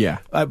staying. Yeah.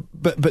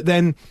 But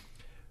then,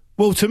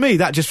 well, to me,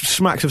 that just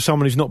smacks of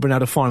someone who's not been able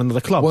to find another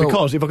club. Well,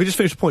 because, if I could just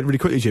finish the point really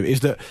quickly, Jim, is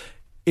that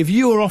if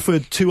you are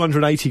offered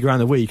 280 grand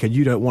a week and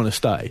you don't want to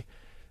stay,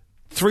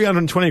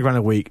 320 grand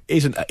a week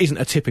isn't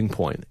a tipping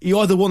point. You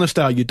either want to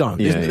stay or you don't.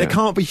 There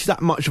can't be that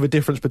much of a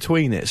difference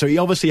between it. So he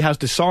obviously has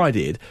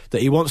decided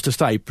that he wants to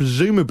stay,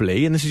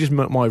 presumably, and this is just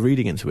my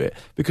reading into it,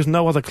 because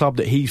no other club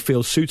that he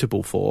feels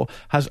suitable for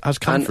has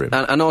come for him.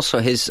 And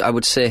also I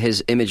would say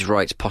his image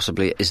rights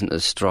possibly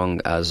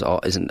aren't as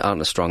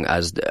strong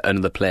as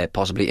another player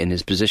possibly in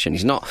his position.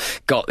 He's not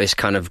got this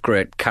kind of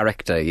great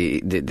character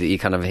that you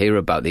kind of hear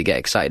about, that you get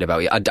excited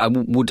about. I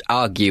would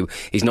argue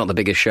he's not the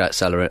biggest shirt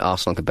seller at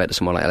Arsenal compared to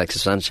someone like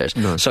Alexis Sanchez.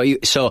 No. So you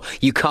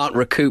can't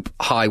recoup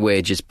high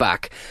wages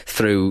back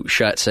through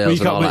shirt sales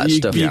and all that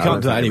stuff. You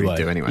can't do that anyway.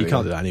 You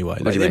can't do that anyway.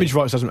 Like, image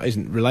rights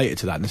isn't related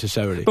to that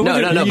necessarily. But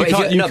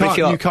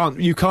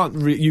you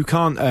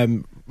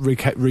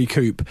can't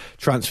recoup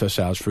transfer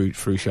sales through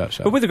shirt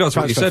sales. But with regards to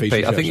what you said,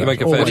 Pete, I think you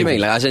make a fair... What do you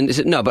mean?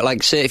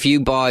 Like, say if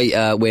you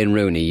buy Wayne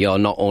Rooney, you're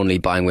not only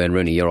buying Wayne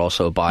Rooney, you're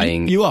also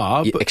buying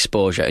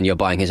exposure, and you're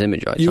buying his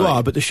image rights. You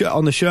are, but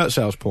on the shirt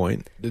sales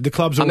point, the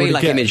clubs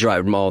already image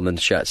right more than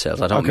shirt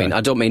sales. I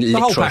don't mean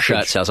literal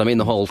shirt sales. I mean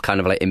the whole kind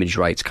of like image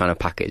rights kind of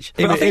package.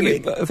 I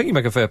think you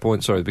make a fair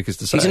point, sorry, because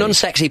to say... He's an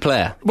unsexy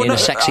player in a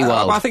sexy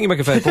world. I think you make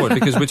a fair point,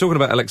 because we're talking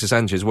about Alexis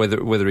Sanchez,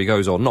 whether he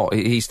goes or not.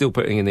 He's still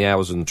putting in the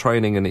hours and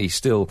training, and he's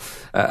still...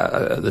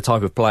 the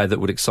type of player that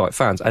would excite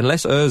fans.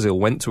 Unless Ozil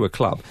went to a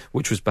club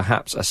which was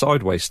perhaps a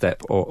sideways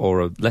step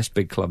or a less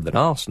big club than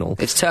Arsenal.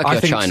 It's Turkey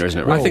or China,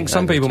 isn't it? I think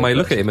some people may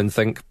look at him and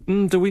think,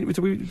 do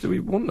we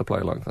want a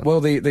player like that?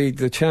 Well,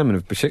 the chairman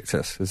of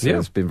Besiktas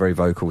has been very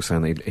vocal,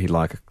 saying he'd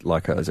like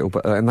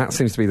Ozil, and that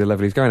seems to be the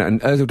level he's going at.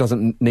 And Ozil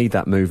doesn't need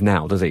that move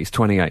now, does he? He's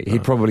 28.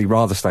 He'd probably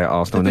rather stay at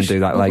Arsenal and then do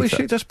that later.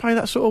 Would Besiktas pay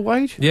that sort of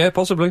wage? Yeah,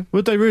 possibly.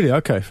 Would they really?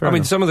 Okay, fair enough. I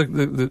mean, some of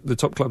the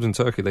top clubs in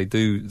Turkey, they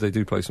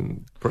do play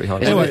some pretty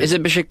high. Is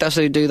it Besiktas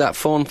who do that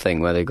phone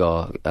thing where they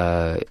go,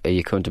 are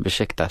you coming to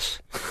Besiktas?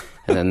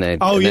 And then they...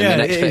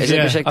 Is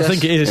it Besiktas? I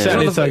think it is. Is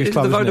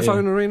the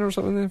Vodafone Arena or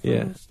something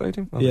there?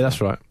 Stadium? Yeah,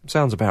 that's right.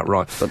 Sounds about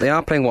right. But they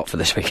are playing Watford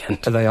this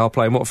weekend. They are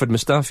playing Watford.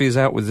 Mustafi is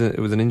out with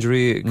an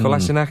injury.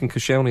 Kolasinac and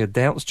Koscielny are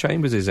doubts.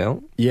 Chambers is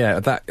out. Yeah,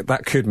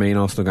 that could mean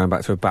Arsenal going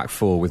back to a back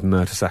four with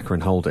Mertesacker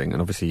and Holding.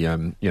 And obviously,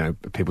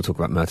 people talk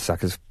about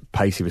Mertesacker's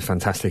pace. He was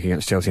fantastic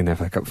against Chelsea in the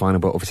FA Cup final,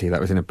 but obviously that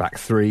was in a back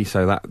three,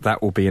 so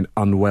that will be an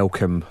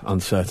unwelcome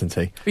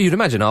uncertainty. But you'd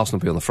imagine Arsenal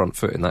be on the front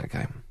foot in that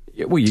game.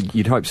 Yeah, well,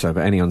 you'd hope so,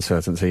 but any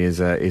uncertainty is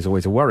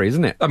always a worry,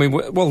 isn't it? I mean,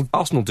 well,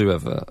 Arsenal do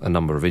have a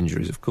number of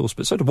injuries, of course,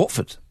 but so do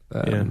Watford.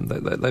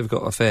 They've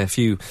got a fair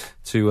few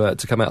to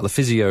come out of the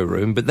physio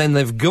room, but then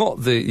they've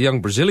got the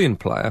young Brazilian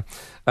player,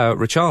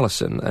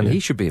 Richarlison, and he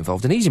should be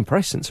involved, and he's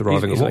impressed since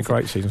arriving at Watford. He's had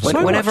a great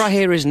season. Whenever I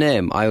hear his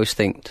name, I always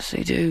think, does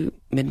he do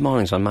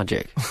mid-mornings on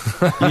Magic?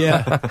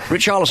 Yeah.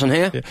 Richarlison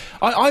here. Yeah.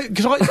 I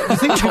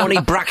think Tony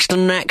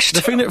Braxton next.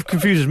 The thing that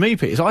confuses me,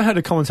 Pete, is I heard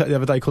a commentator the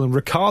other day call him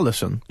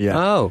Richarlison. Yeah.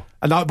 Oh.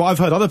 But I've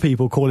heard other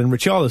people call him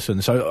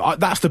Richarlison, so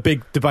that's the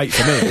big debate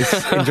for me.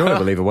 It's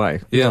enjoyable either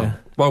way. Yeah.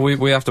 Well,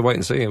 we have to wait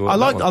and see. I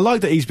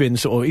like that he's been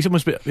he's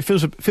almost it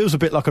feels a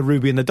bit like a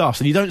Ruby in the dust,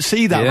 and you don't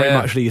see that very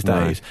much these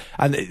days.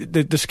 And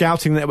the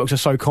scouting networks are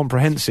so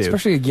comprehensive,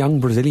 especially a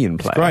young Brazilian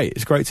player.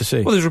 It's great to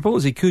see. Well, there's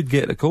reports he could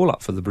get a call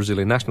up for the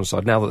Brazilian national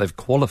side now that they've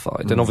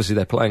qualified, and obviously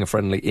they're playing a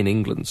friendly in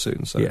England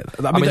soon. So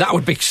I mean that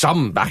would be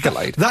some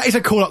accolade. That is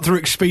a call up through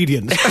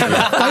expedience. They do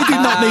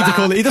not need to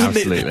call it. They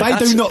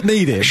do not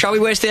need it. Shall we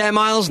waste the air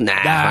miles? Nah.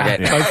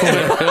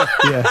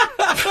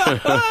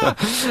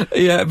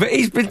 Yeah, but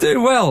he's been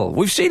doing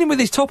well. We've seen him with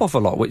his top off a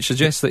lot, which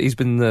suggests that he's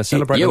been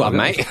celebrating. You have,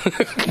 mate.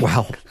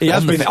 Well, he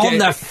has been on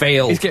the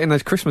field. He's getting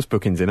those Christmas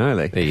bookings in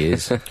early. He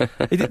is.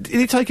 Did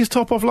he take his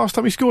top off last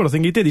time he scored? I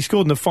think he did. He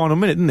scored in the final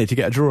minute, didn't he, to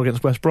get a draw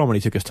against West Brom when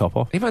he took his top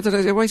off. He might have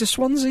done it away to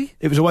Swansea.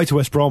 It was away to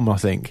West Brom, I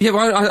think. Yeah,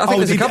 well, I think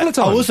there's a couple of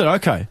times. Oh, was there?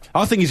 Okay.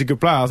 I think he's a good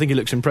player. I think he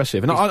looks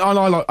impressive. And I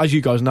like, as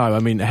you guys know, I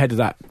mean, ahead of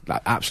that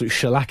absolute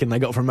shellacking they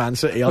got from Man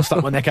City, I'll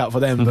stuck my neck out for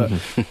them. But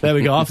there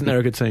we go. I think they're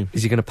a good team.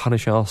 Is he going to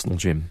punish Arsenal,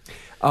 Jim?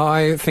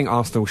 I think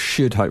Arsenal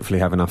should hopefully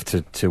have enough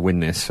to win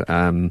this.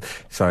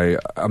 So,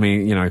 I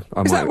mean, you know,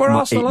 I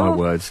might eat my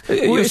words.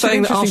 You're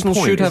saying that Arsenal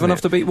should have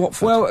enough to beat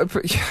Watford?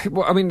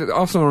 Well, I mean,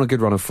 Arsenal are on a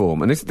good run of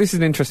form, and this is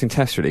an interesting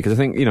test, really, because I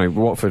think, you know,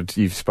 Watford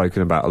you've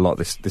spoken about a lot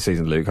this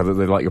season, Luke.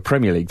 They're like your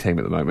Premier League team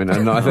at the moment,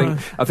 and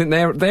I think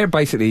they're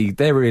basically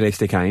their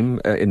realistic aim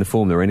in the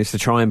form they're in is to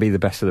try and be the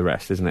best of the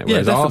rest, isn't it?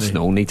 Whereas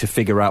Arsenal need to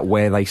figure out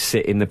where they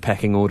sit in the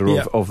pecking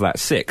order of that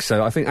six.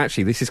 So I think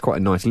actually this is quite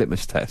a nice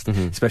litmus test,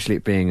 especially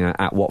it being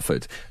at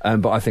Watford.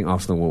 But I think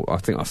Arsenal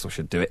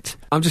should do it.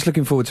 I'm just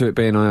looking forward to it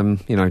being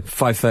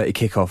 5:30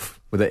 kickoff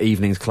with the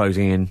evenings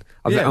closing in.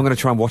 I'm going to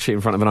try and watch it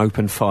in front of an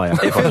open fire.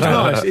 It feels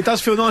nice. It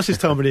does feel nice this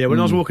time of the year. When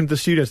I was walking to the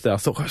studio today, I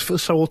thought, it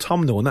feels so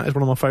autumnal, and that is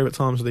one of my favourite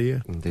times of the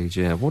year. Indeed,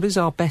 yeah. What is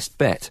our best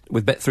bet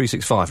with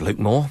Bet365, Luke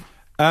Moore?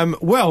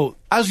 Well,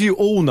 as you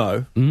all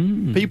know,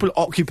 people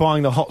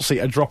occupying the hot seat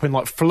are dropping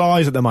like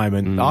flies at the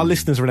moment. Our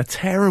listeners are in a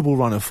terrible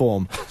run of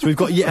form. So we've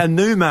got yet a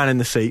new man in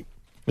the seat.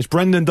 It's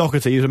Brendan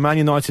Doherty, who's a Man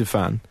United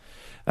fan.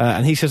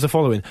 And he says the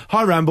following: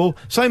 Hi Ramble,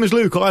 same as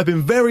Luke, I've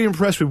been very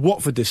impressed with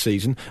Watford this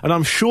season, and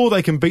I'm sure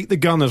they can beat the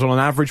Gunners on an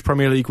average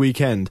Premier League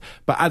weekend,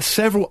 but add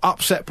several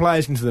upset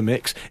players into the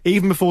mix,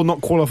 even before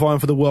not qualifying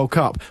for the World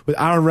Cup, with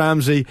Aaron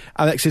Ramsey,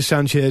 Alexis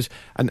Sanchez,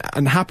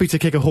 and happy to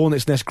kick a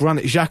hornet's nest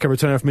Granit Xhaka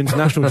returning from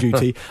international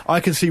duty.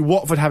 I can see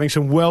Watford having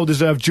some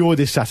well-deserved joy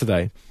this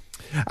Saturday.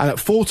 And at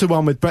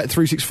 4-1 with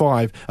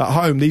Bet365 at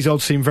home, these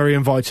odds seem very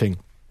inviting.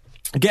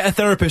 Get a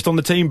therapist on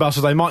the team bus,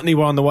 as they might need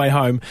one on the way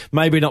home.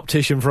 Maybe an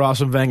optician for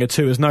Arsene Wenger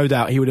too, as no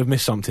doubt he would have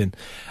missed something.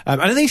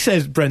 And then he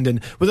says, Brendan,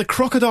 with a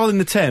crocodile in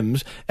the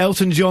Thames,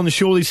 Elton John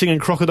surely singing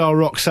Crocodile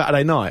Rock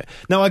Saturday night.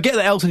 Now, I get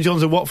that Elton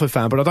John's a Watford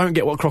fan, but I don't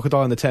get what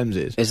Crocodile in the Thames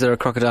is. Is there a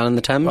crocodile in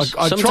the Thames?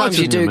 Sometimes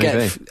you do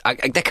get...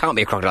 there can't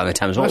be a crocodile in the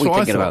Thames. What are we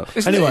thinking about?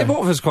 Anyway,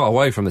 Watford's quite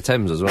away from the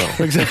Thames as well.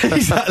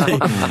 Exactly.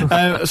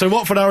 So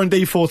Watford are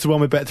indeed 4-1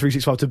 with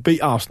Bet365 to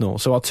beat Arsenal.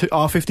 So our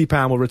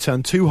 £50 will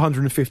return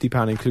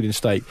 £250, including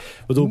stake,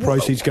 with all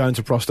proceeds going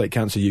to Prostate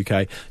Cancer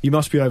UK. You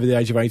must be over the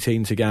age of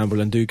 18 to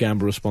gamble, and do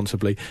gamble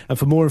responsibly. And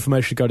for more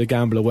information, go to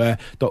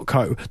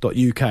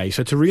gambleaware.co.uk.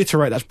 So to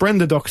reiterate, that's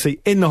Brendan Doherty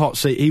in the hot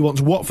seat. He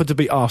wants Watford to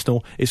beat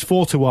Arsenal. It's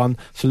 4-1,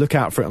 so look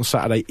out for it on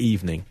Saturday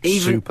evening.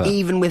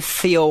 Even with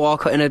Theo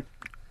Walcott in a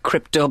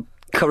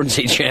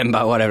cryptocurrency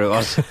chamber, whatever it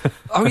was.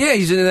 Oh yeah,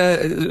 he's in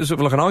a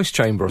sort of like an ice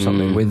chamber or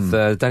something with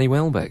Danny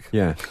Welbeck.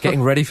 Yeah,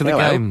 getting ready for the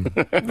game.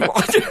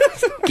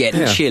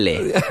 Getting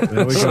chilly.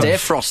 Stay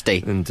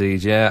frosty.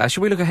 Indeed, yeah.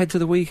 Should we look ahead to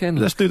the weekend?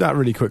 Let's do that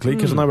really quickly,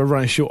 because I know we're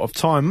running short of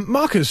time.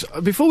 Marcus,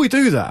 before we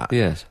do that,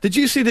 yes, did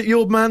you see that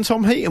your man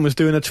Tom Heaton was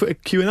doing a Twitter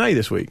Q&A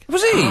this week?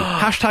 Was he?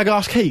 Hashtag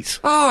Ask Heat.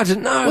 Oh, I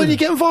didn't know. Why didn't you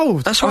get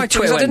involved? That's why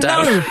Twitter went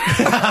down.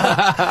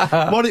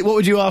 What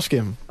would you ask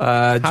him?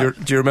 Do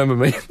you remember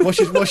me? What's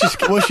your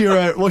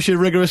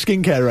rigorous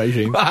skincare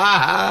regime?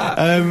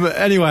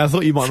 Anyway, I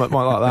thought you might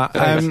like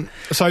that.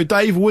 So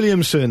Dave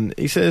Williamson,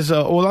 he says,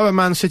 although I'm a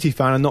Man City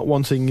fan and not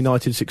wanting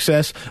United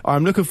success,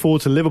 I'm looking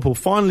forward to Liverpool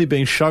finally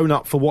being shown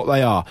up for what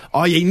they are,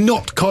 i.e.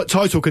 not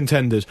title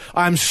contenders.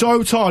 I am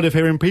so tired of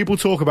hearing people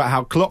talk about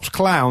how Klopp's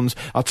clowns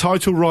are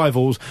title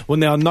rivals when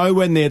they are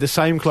nowhere near the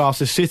same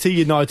class as City,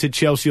 United,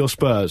 Chelsea or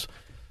Spurs.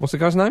 What's the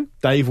guy's name?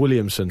 Dave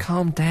Williamson.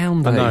 Calm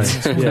down, Dave. I know.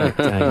 Yeah,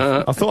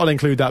 Dave. I thought I'd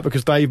include that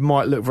because Dave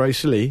might look very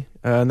silly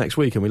next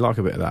week, and we like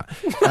a bit of that.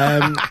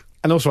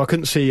 And also, I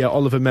couldn't see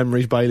Oliver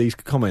Memories Bailey's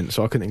comment,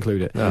 so I couldn't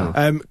include it.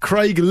 No.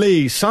 Craig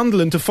Lee,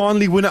 Sunderland to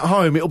finally win at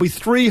home. It'll be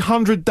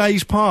 300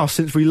 days past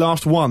since we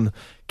last won.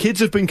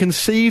 Kids have been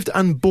conceived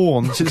and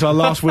born since our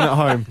last win at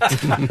home.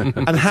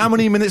 And how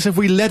many minutes have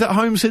we led at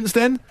home since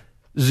then?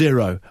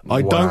 0.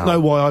 I don't know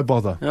why I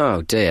bother.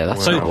 Oh dear,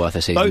 that's not worth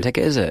a season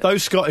ticket, is it?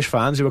 Those Scottish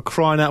fans who are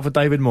crying out for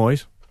David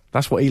Moyes,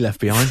 that's what he left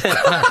behind.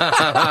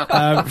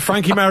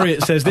 Frankie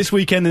Marriott says, this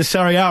weekend in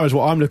Serie A is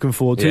what I'm looking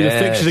forward to. Yes. The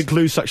fixtures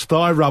include such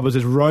thigh rubbers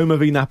as Roma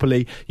v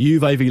Napoli,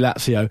 Juve v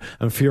Lazio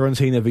and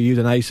Fiorentina v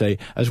Udinese,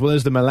 as well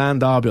as the Milan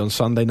derby on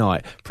Sunday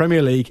night.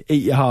 Premier League,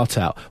 eat your heart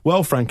out.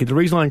 Well, Frankie, the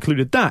reason I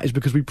included that is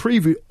because we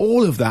preview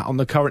all of that on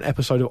the current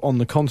episode of On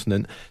the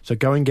Continent, so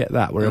go and get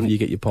that wherever you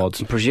get your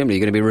pods. Presumably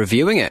you're going to be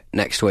reviewing it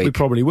next week. We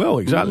probably will,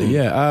 exactly,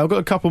 yeah. I've got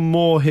a couple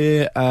more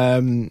here.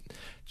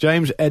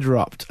 James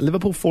Edrupt.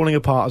 Liverpool falling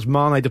apart as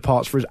Mane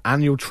departs for his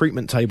annual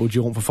treatment table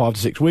jaunt for 5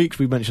 to 6 weeks.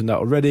 We've mentioned that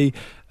already.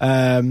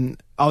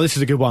 This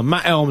is a good one.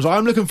 Matt Elms.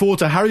 I'm looking forward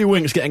to Harry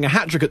Winks getting a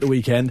hat-trick at the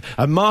weekend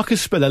and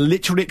Marcus Speller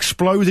literally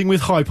exploding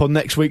with hype on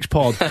next week's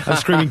pod and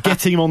screaming,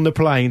 get him on the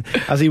plane,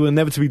 as he will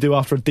inevitably do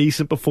after a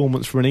decent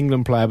performance from an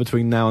England player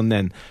between now and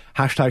then.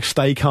 Hashtag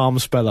stay calm,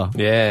 Speller.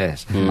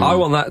 Yes. I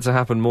want that to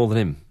happen more than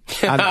him.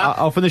 And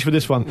I'll finish with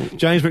this one.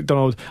 James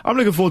McDonald. I'm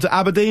looking forward to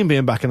Aberdeen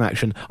being back in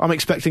action. I'm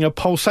expecting a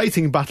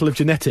pulsating battle of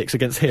genetics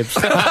against Hibs.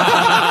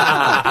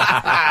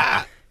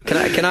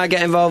 Can I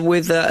get involved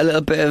with a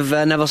little bit of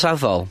Neville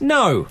Southall?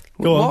 No.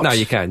 Go on. No,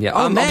 you can, yeah.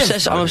 I'm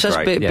obsessed.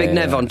 Big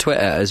Nev on Twitter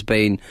has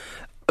been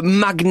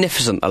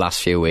magnificent the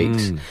last few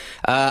weeks.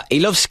 He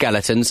loves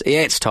skeletons. He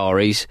hates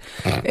Tories.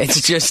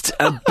 It's just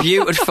a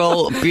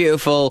beautiful,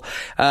 beautiful...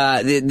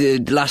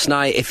 last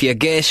night, if you're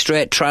gay,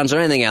 straight, trans or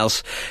anything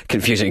else,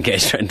 confusing gay,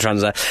 straight and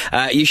trans there,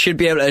 you should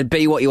be able to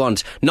be what you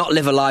want, not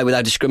live a lie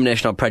without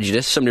discrimination or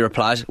prejudice. Somebody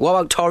replies, what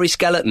about Tory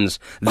skeletons?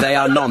 They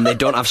are none. They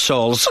don't have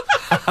souls.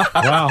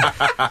 Wow.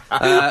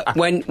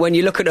 When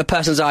you look at a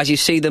person's eyes, you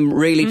see them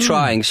really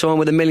trying. Someone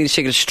with a million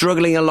cigarettes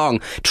struggling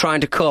along,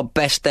 trying to cope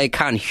best they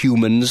can,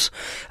 humans.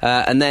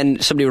 And then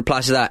somebody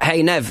replies to that,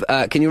 hey, Nev,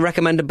 can you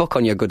recommend a book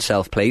on your good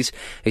self, please?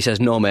 He says,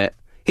 no, mate.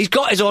 He's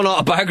got his own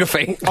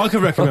autobiography. I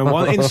could recommend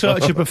one, In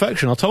Search of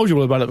Perfection. I told you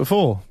all about it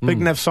before.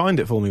 Big Nev signed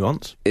it for me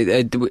once.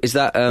 Is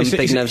that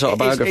Big Nev's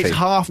autobiography? It's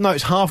half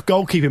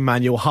goalkeeping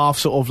manual, half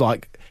sort of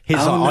like his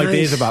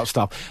ideas about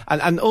stuff.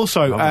 And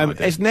also,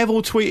 has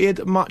Neville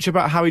tweeted much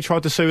about how he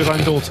tried to sue his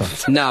own daughter?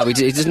 No, he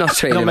does not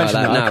tweet about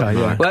that, no. Okay,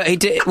 yeah. Well, he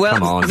did.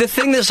 Well, the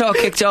thing that sort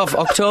of kicked off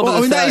October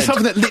the 3rd... that is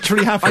something that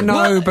literally happened.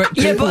 I know, but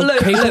people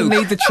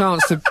need the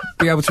chance to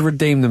be able to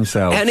redeem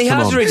themselves. And he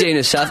has redeemed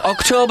himself.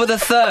 October the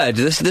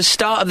 3rd, the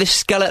start of this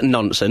skeleton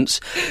nonsense,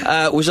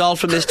 was all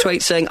from this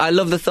tweet saying, I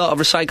love the thought of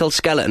recycled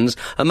skeletons.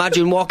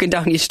 Imagine walking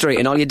down your street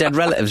and all your dead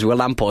relatives were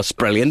lampposts.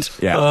 Brilliant.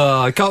 Yeah.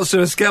 Oh, I can't sue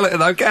a skeleton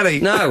though, can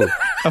he? No.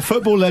 A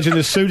football legend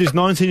has sued his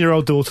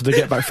 19-year-old daughter to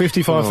get back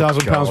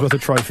 £55,000 worth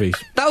of trophies.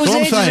 That was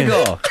ages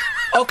ago.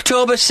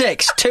 October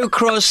 6th, 2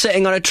 crows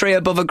sitting on a tree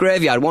above a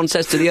graveyard. One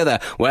says to the other,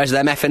 where's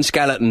them effing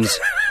skeletons?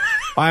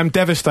 I am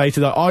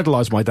devastated. I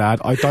idolise my dad.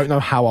 I don't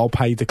know how I'll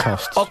pay the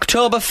costs.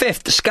 October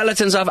 5th,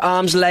 skeletons have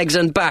arms, legs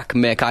and back,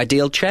 make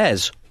ideal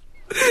chairs.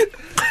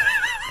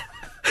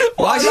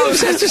 Why is he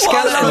obsessed with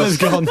skeletons?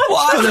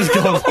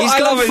 He's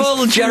gone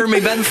full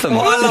Jeremy Bentham.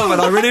 What I love, and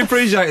I really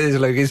appreciate this,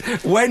 Luke, is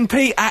when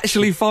Pete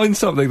actually finds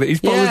something that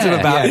he's positive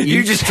about,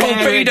 you just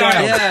torpedo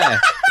down. Yeah.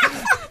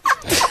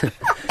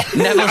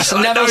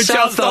 Neville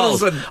Southall.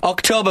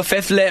 October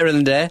 5th, later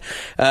in the day.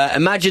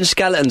 Imagine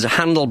skeletons,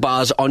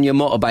 handlebars on your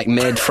motorbike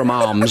made from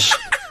arms.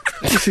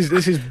 This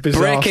is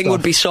bizarre. Braking stuff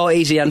would be so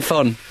easy and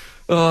fun.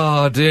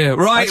 Oh dear.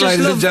 Right,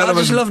 ladies and gentlemen.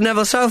 I just love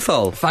Neville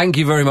Southall. Thank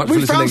you very much for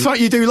listening. We found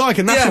something you do like,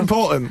 and that's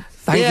important.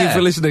 Thank you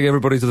for listening,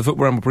 everybody, to the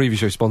Football Ramble preview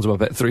show sponsored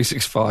by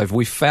Bet365.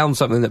 We found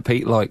something that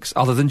Pete likes,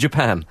 other than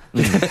Japan.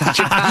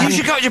 Japan. You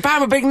should go to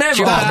Japan with Big Nev.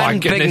 Japan, oh, my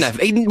goodness.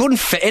 Big Nev. He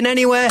wouldn't fit in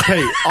anywhere.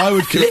 Pete, I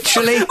would...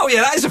 Literally. Oh,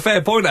 yeah, that is a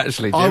fair point,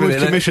 actually. I would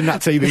commission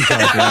that TV show.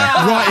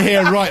 Right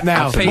here, right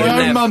now.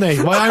 My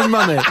own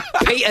money.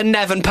 Pete and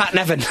Nev and Pat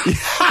Nevin. In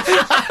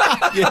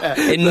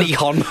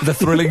Nihon. The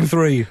Thrilling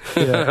Three.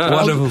 Yeah.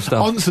 Wonderful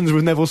stuff. Onsons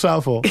with Neville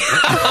Southall. Did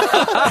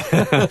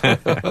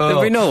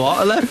we know what?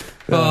 I left.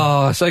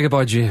 Oh, say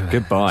goodbye, Jim.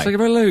 Goodbye. Say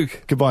goodbye,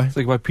 Luke. Goodbye.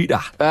 Say goodbye, Peter.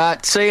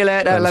 See you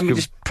later. Let me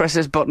just press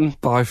this button.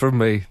 Bye from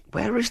me.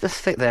 Where is the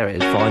thing? There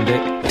it is. Find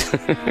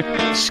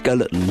it.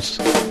 Skeletons.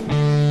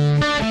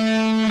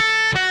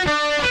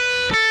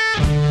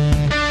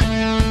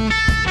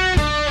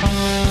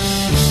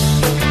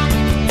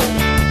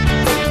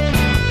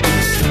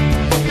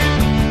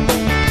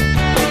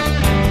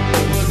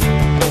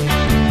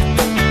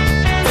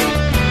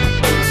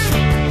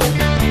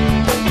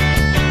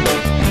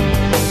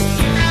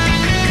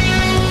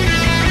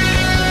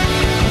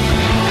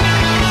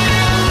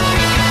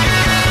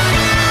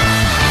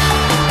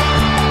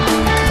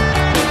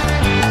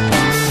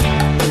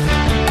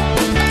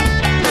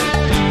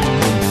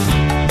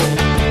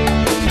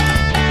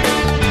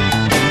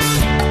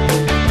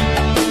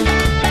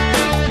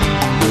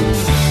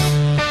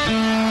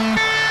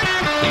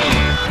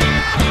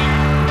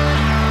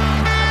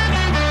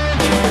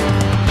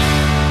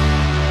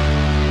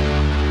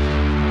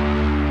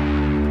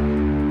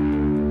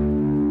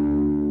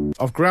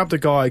 I've grabbed a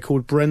guy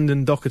called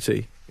Brendan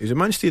Doherty. He's a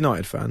Manchester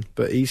United fan,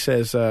 but he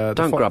says...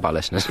 Don't grab our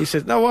listeners. He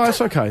says, no, well,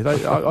 it's okay.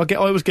 I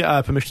always get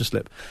a permission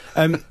slip.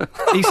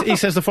 He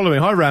says the following,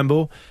 Hi,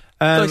 Ramble.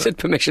 I said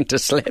permission to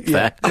slip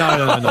there.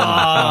 No.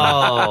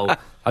 Oh.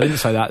 I didn't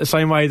say that. The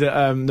same way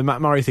that the Matt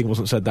Murray thing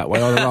wasn't said that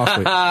way either last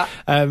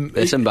week.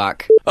 Listen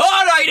back. All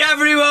right,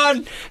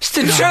 everyone. It's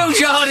the True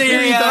Geordie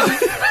here.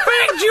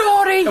 Big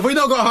Geordie. Have we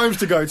not got homes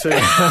to go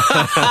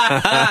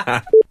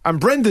to? And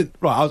Brendan...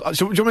 Right,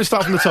 do you want me to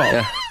start from the top?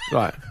 Yeah.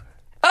 Right.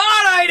 All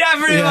right,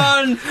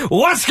 everyone. Yeah.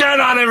 What's going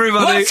on,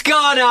 everybody? What's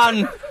going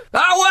on?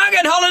 I work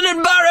at Holland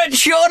and Barrett,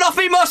 showing off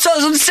my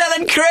muscles and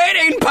selling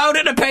creatine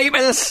powder to people.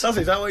 Does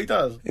he? Is that what he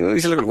does?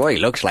 Well, he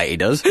looks like he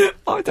does.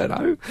 I don't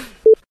know.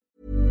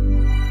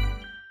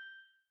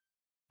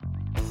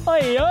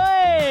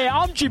 Hey,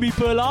 I'm Jimmy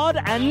Bullard,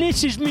 and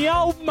this is me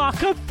old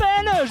mucker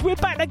Fenners. We're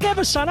back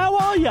together, son. How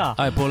are ya?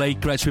 Hi, Bully.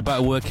 Great to be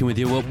back working with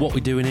you. What we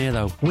doing here,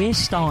 though? We're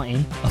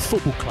starting a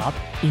football club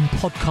in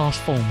podcast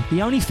form.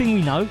 The only thing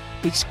we know,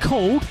 it's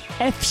called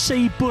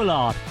FC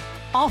Bullard.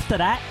 After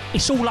that,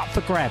 it's all up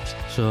for grabs.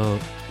 So,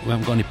 we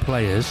haven't got any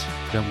players,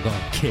 we haven't got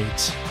a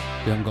kit,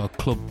 we haven't got a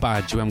club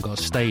badge, we haven't got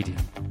a stadium.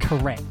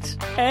 Correct.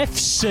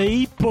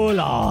 FC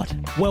Bullard.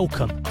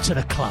 Welcome to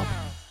the club.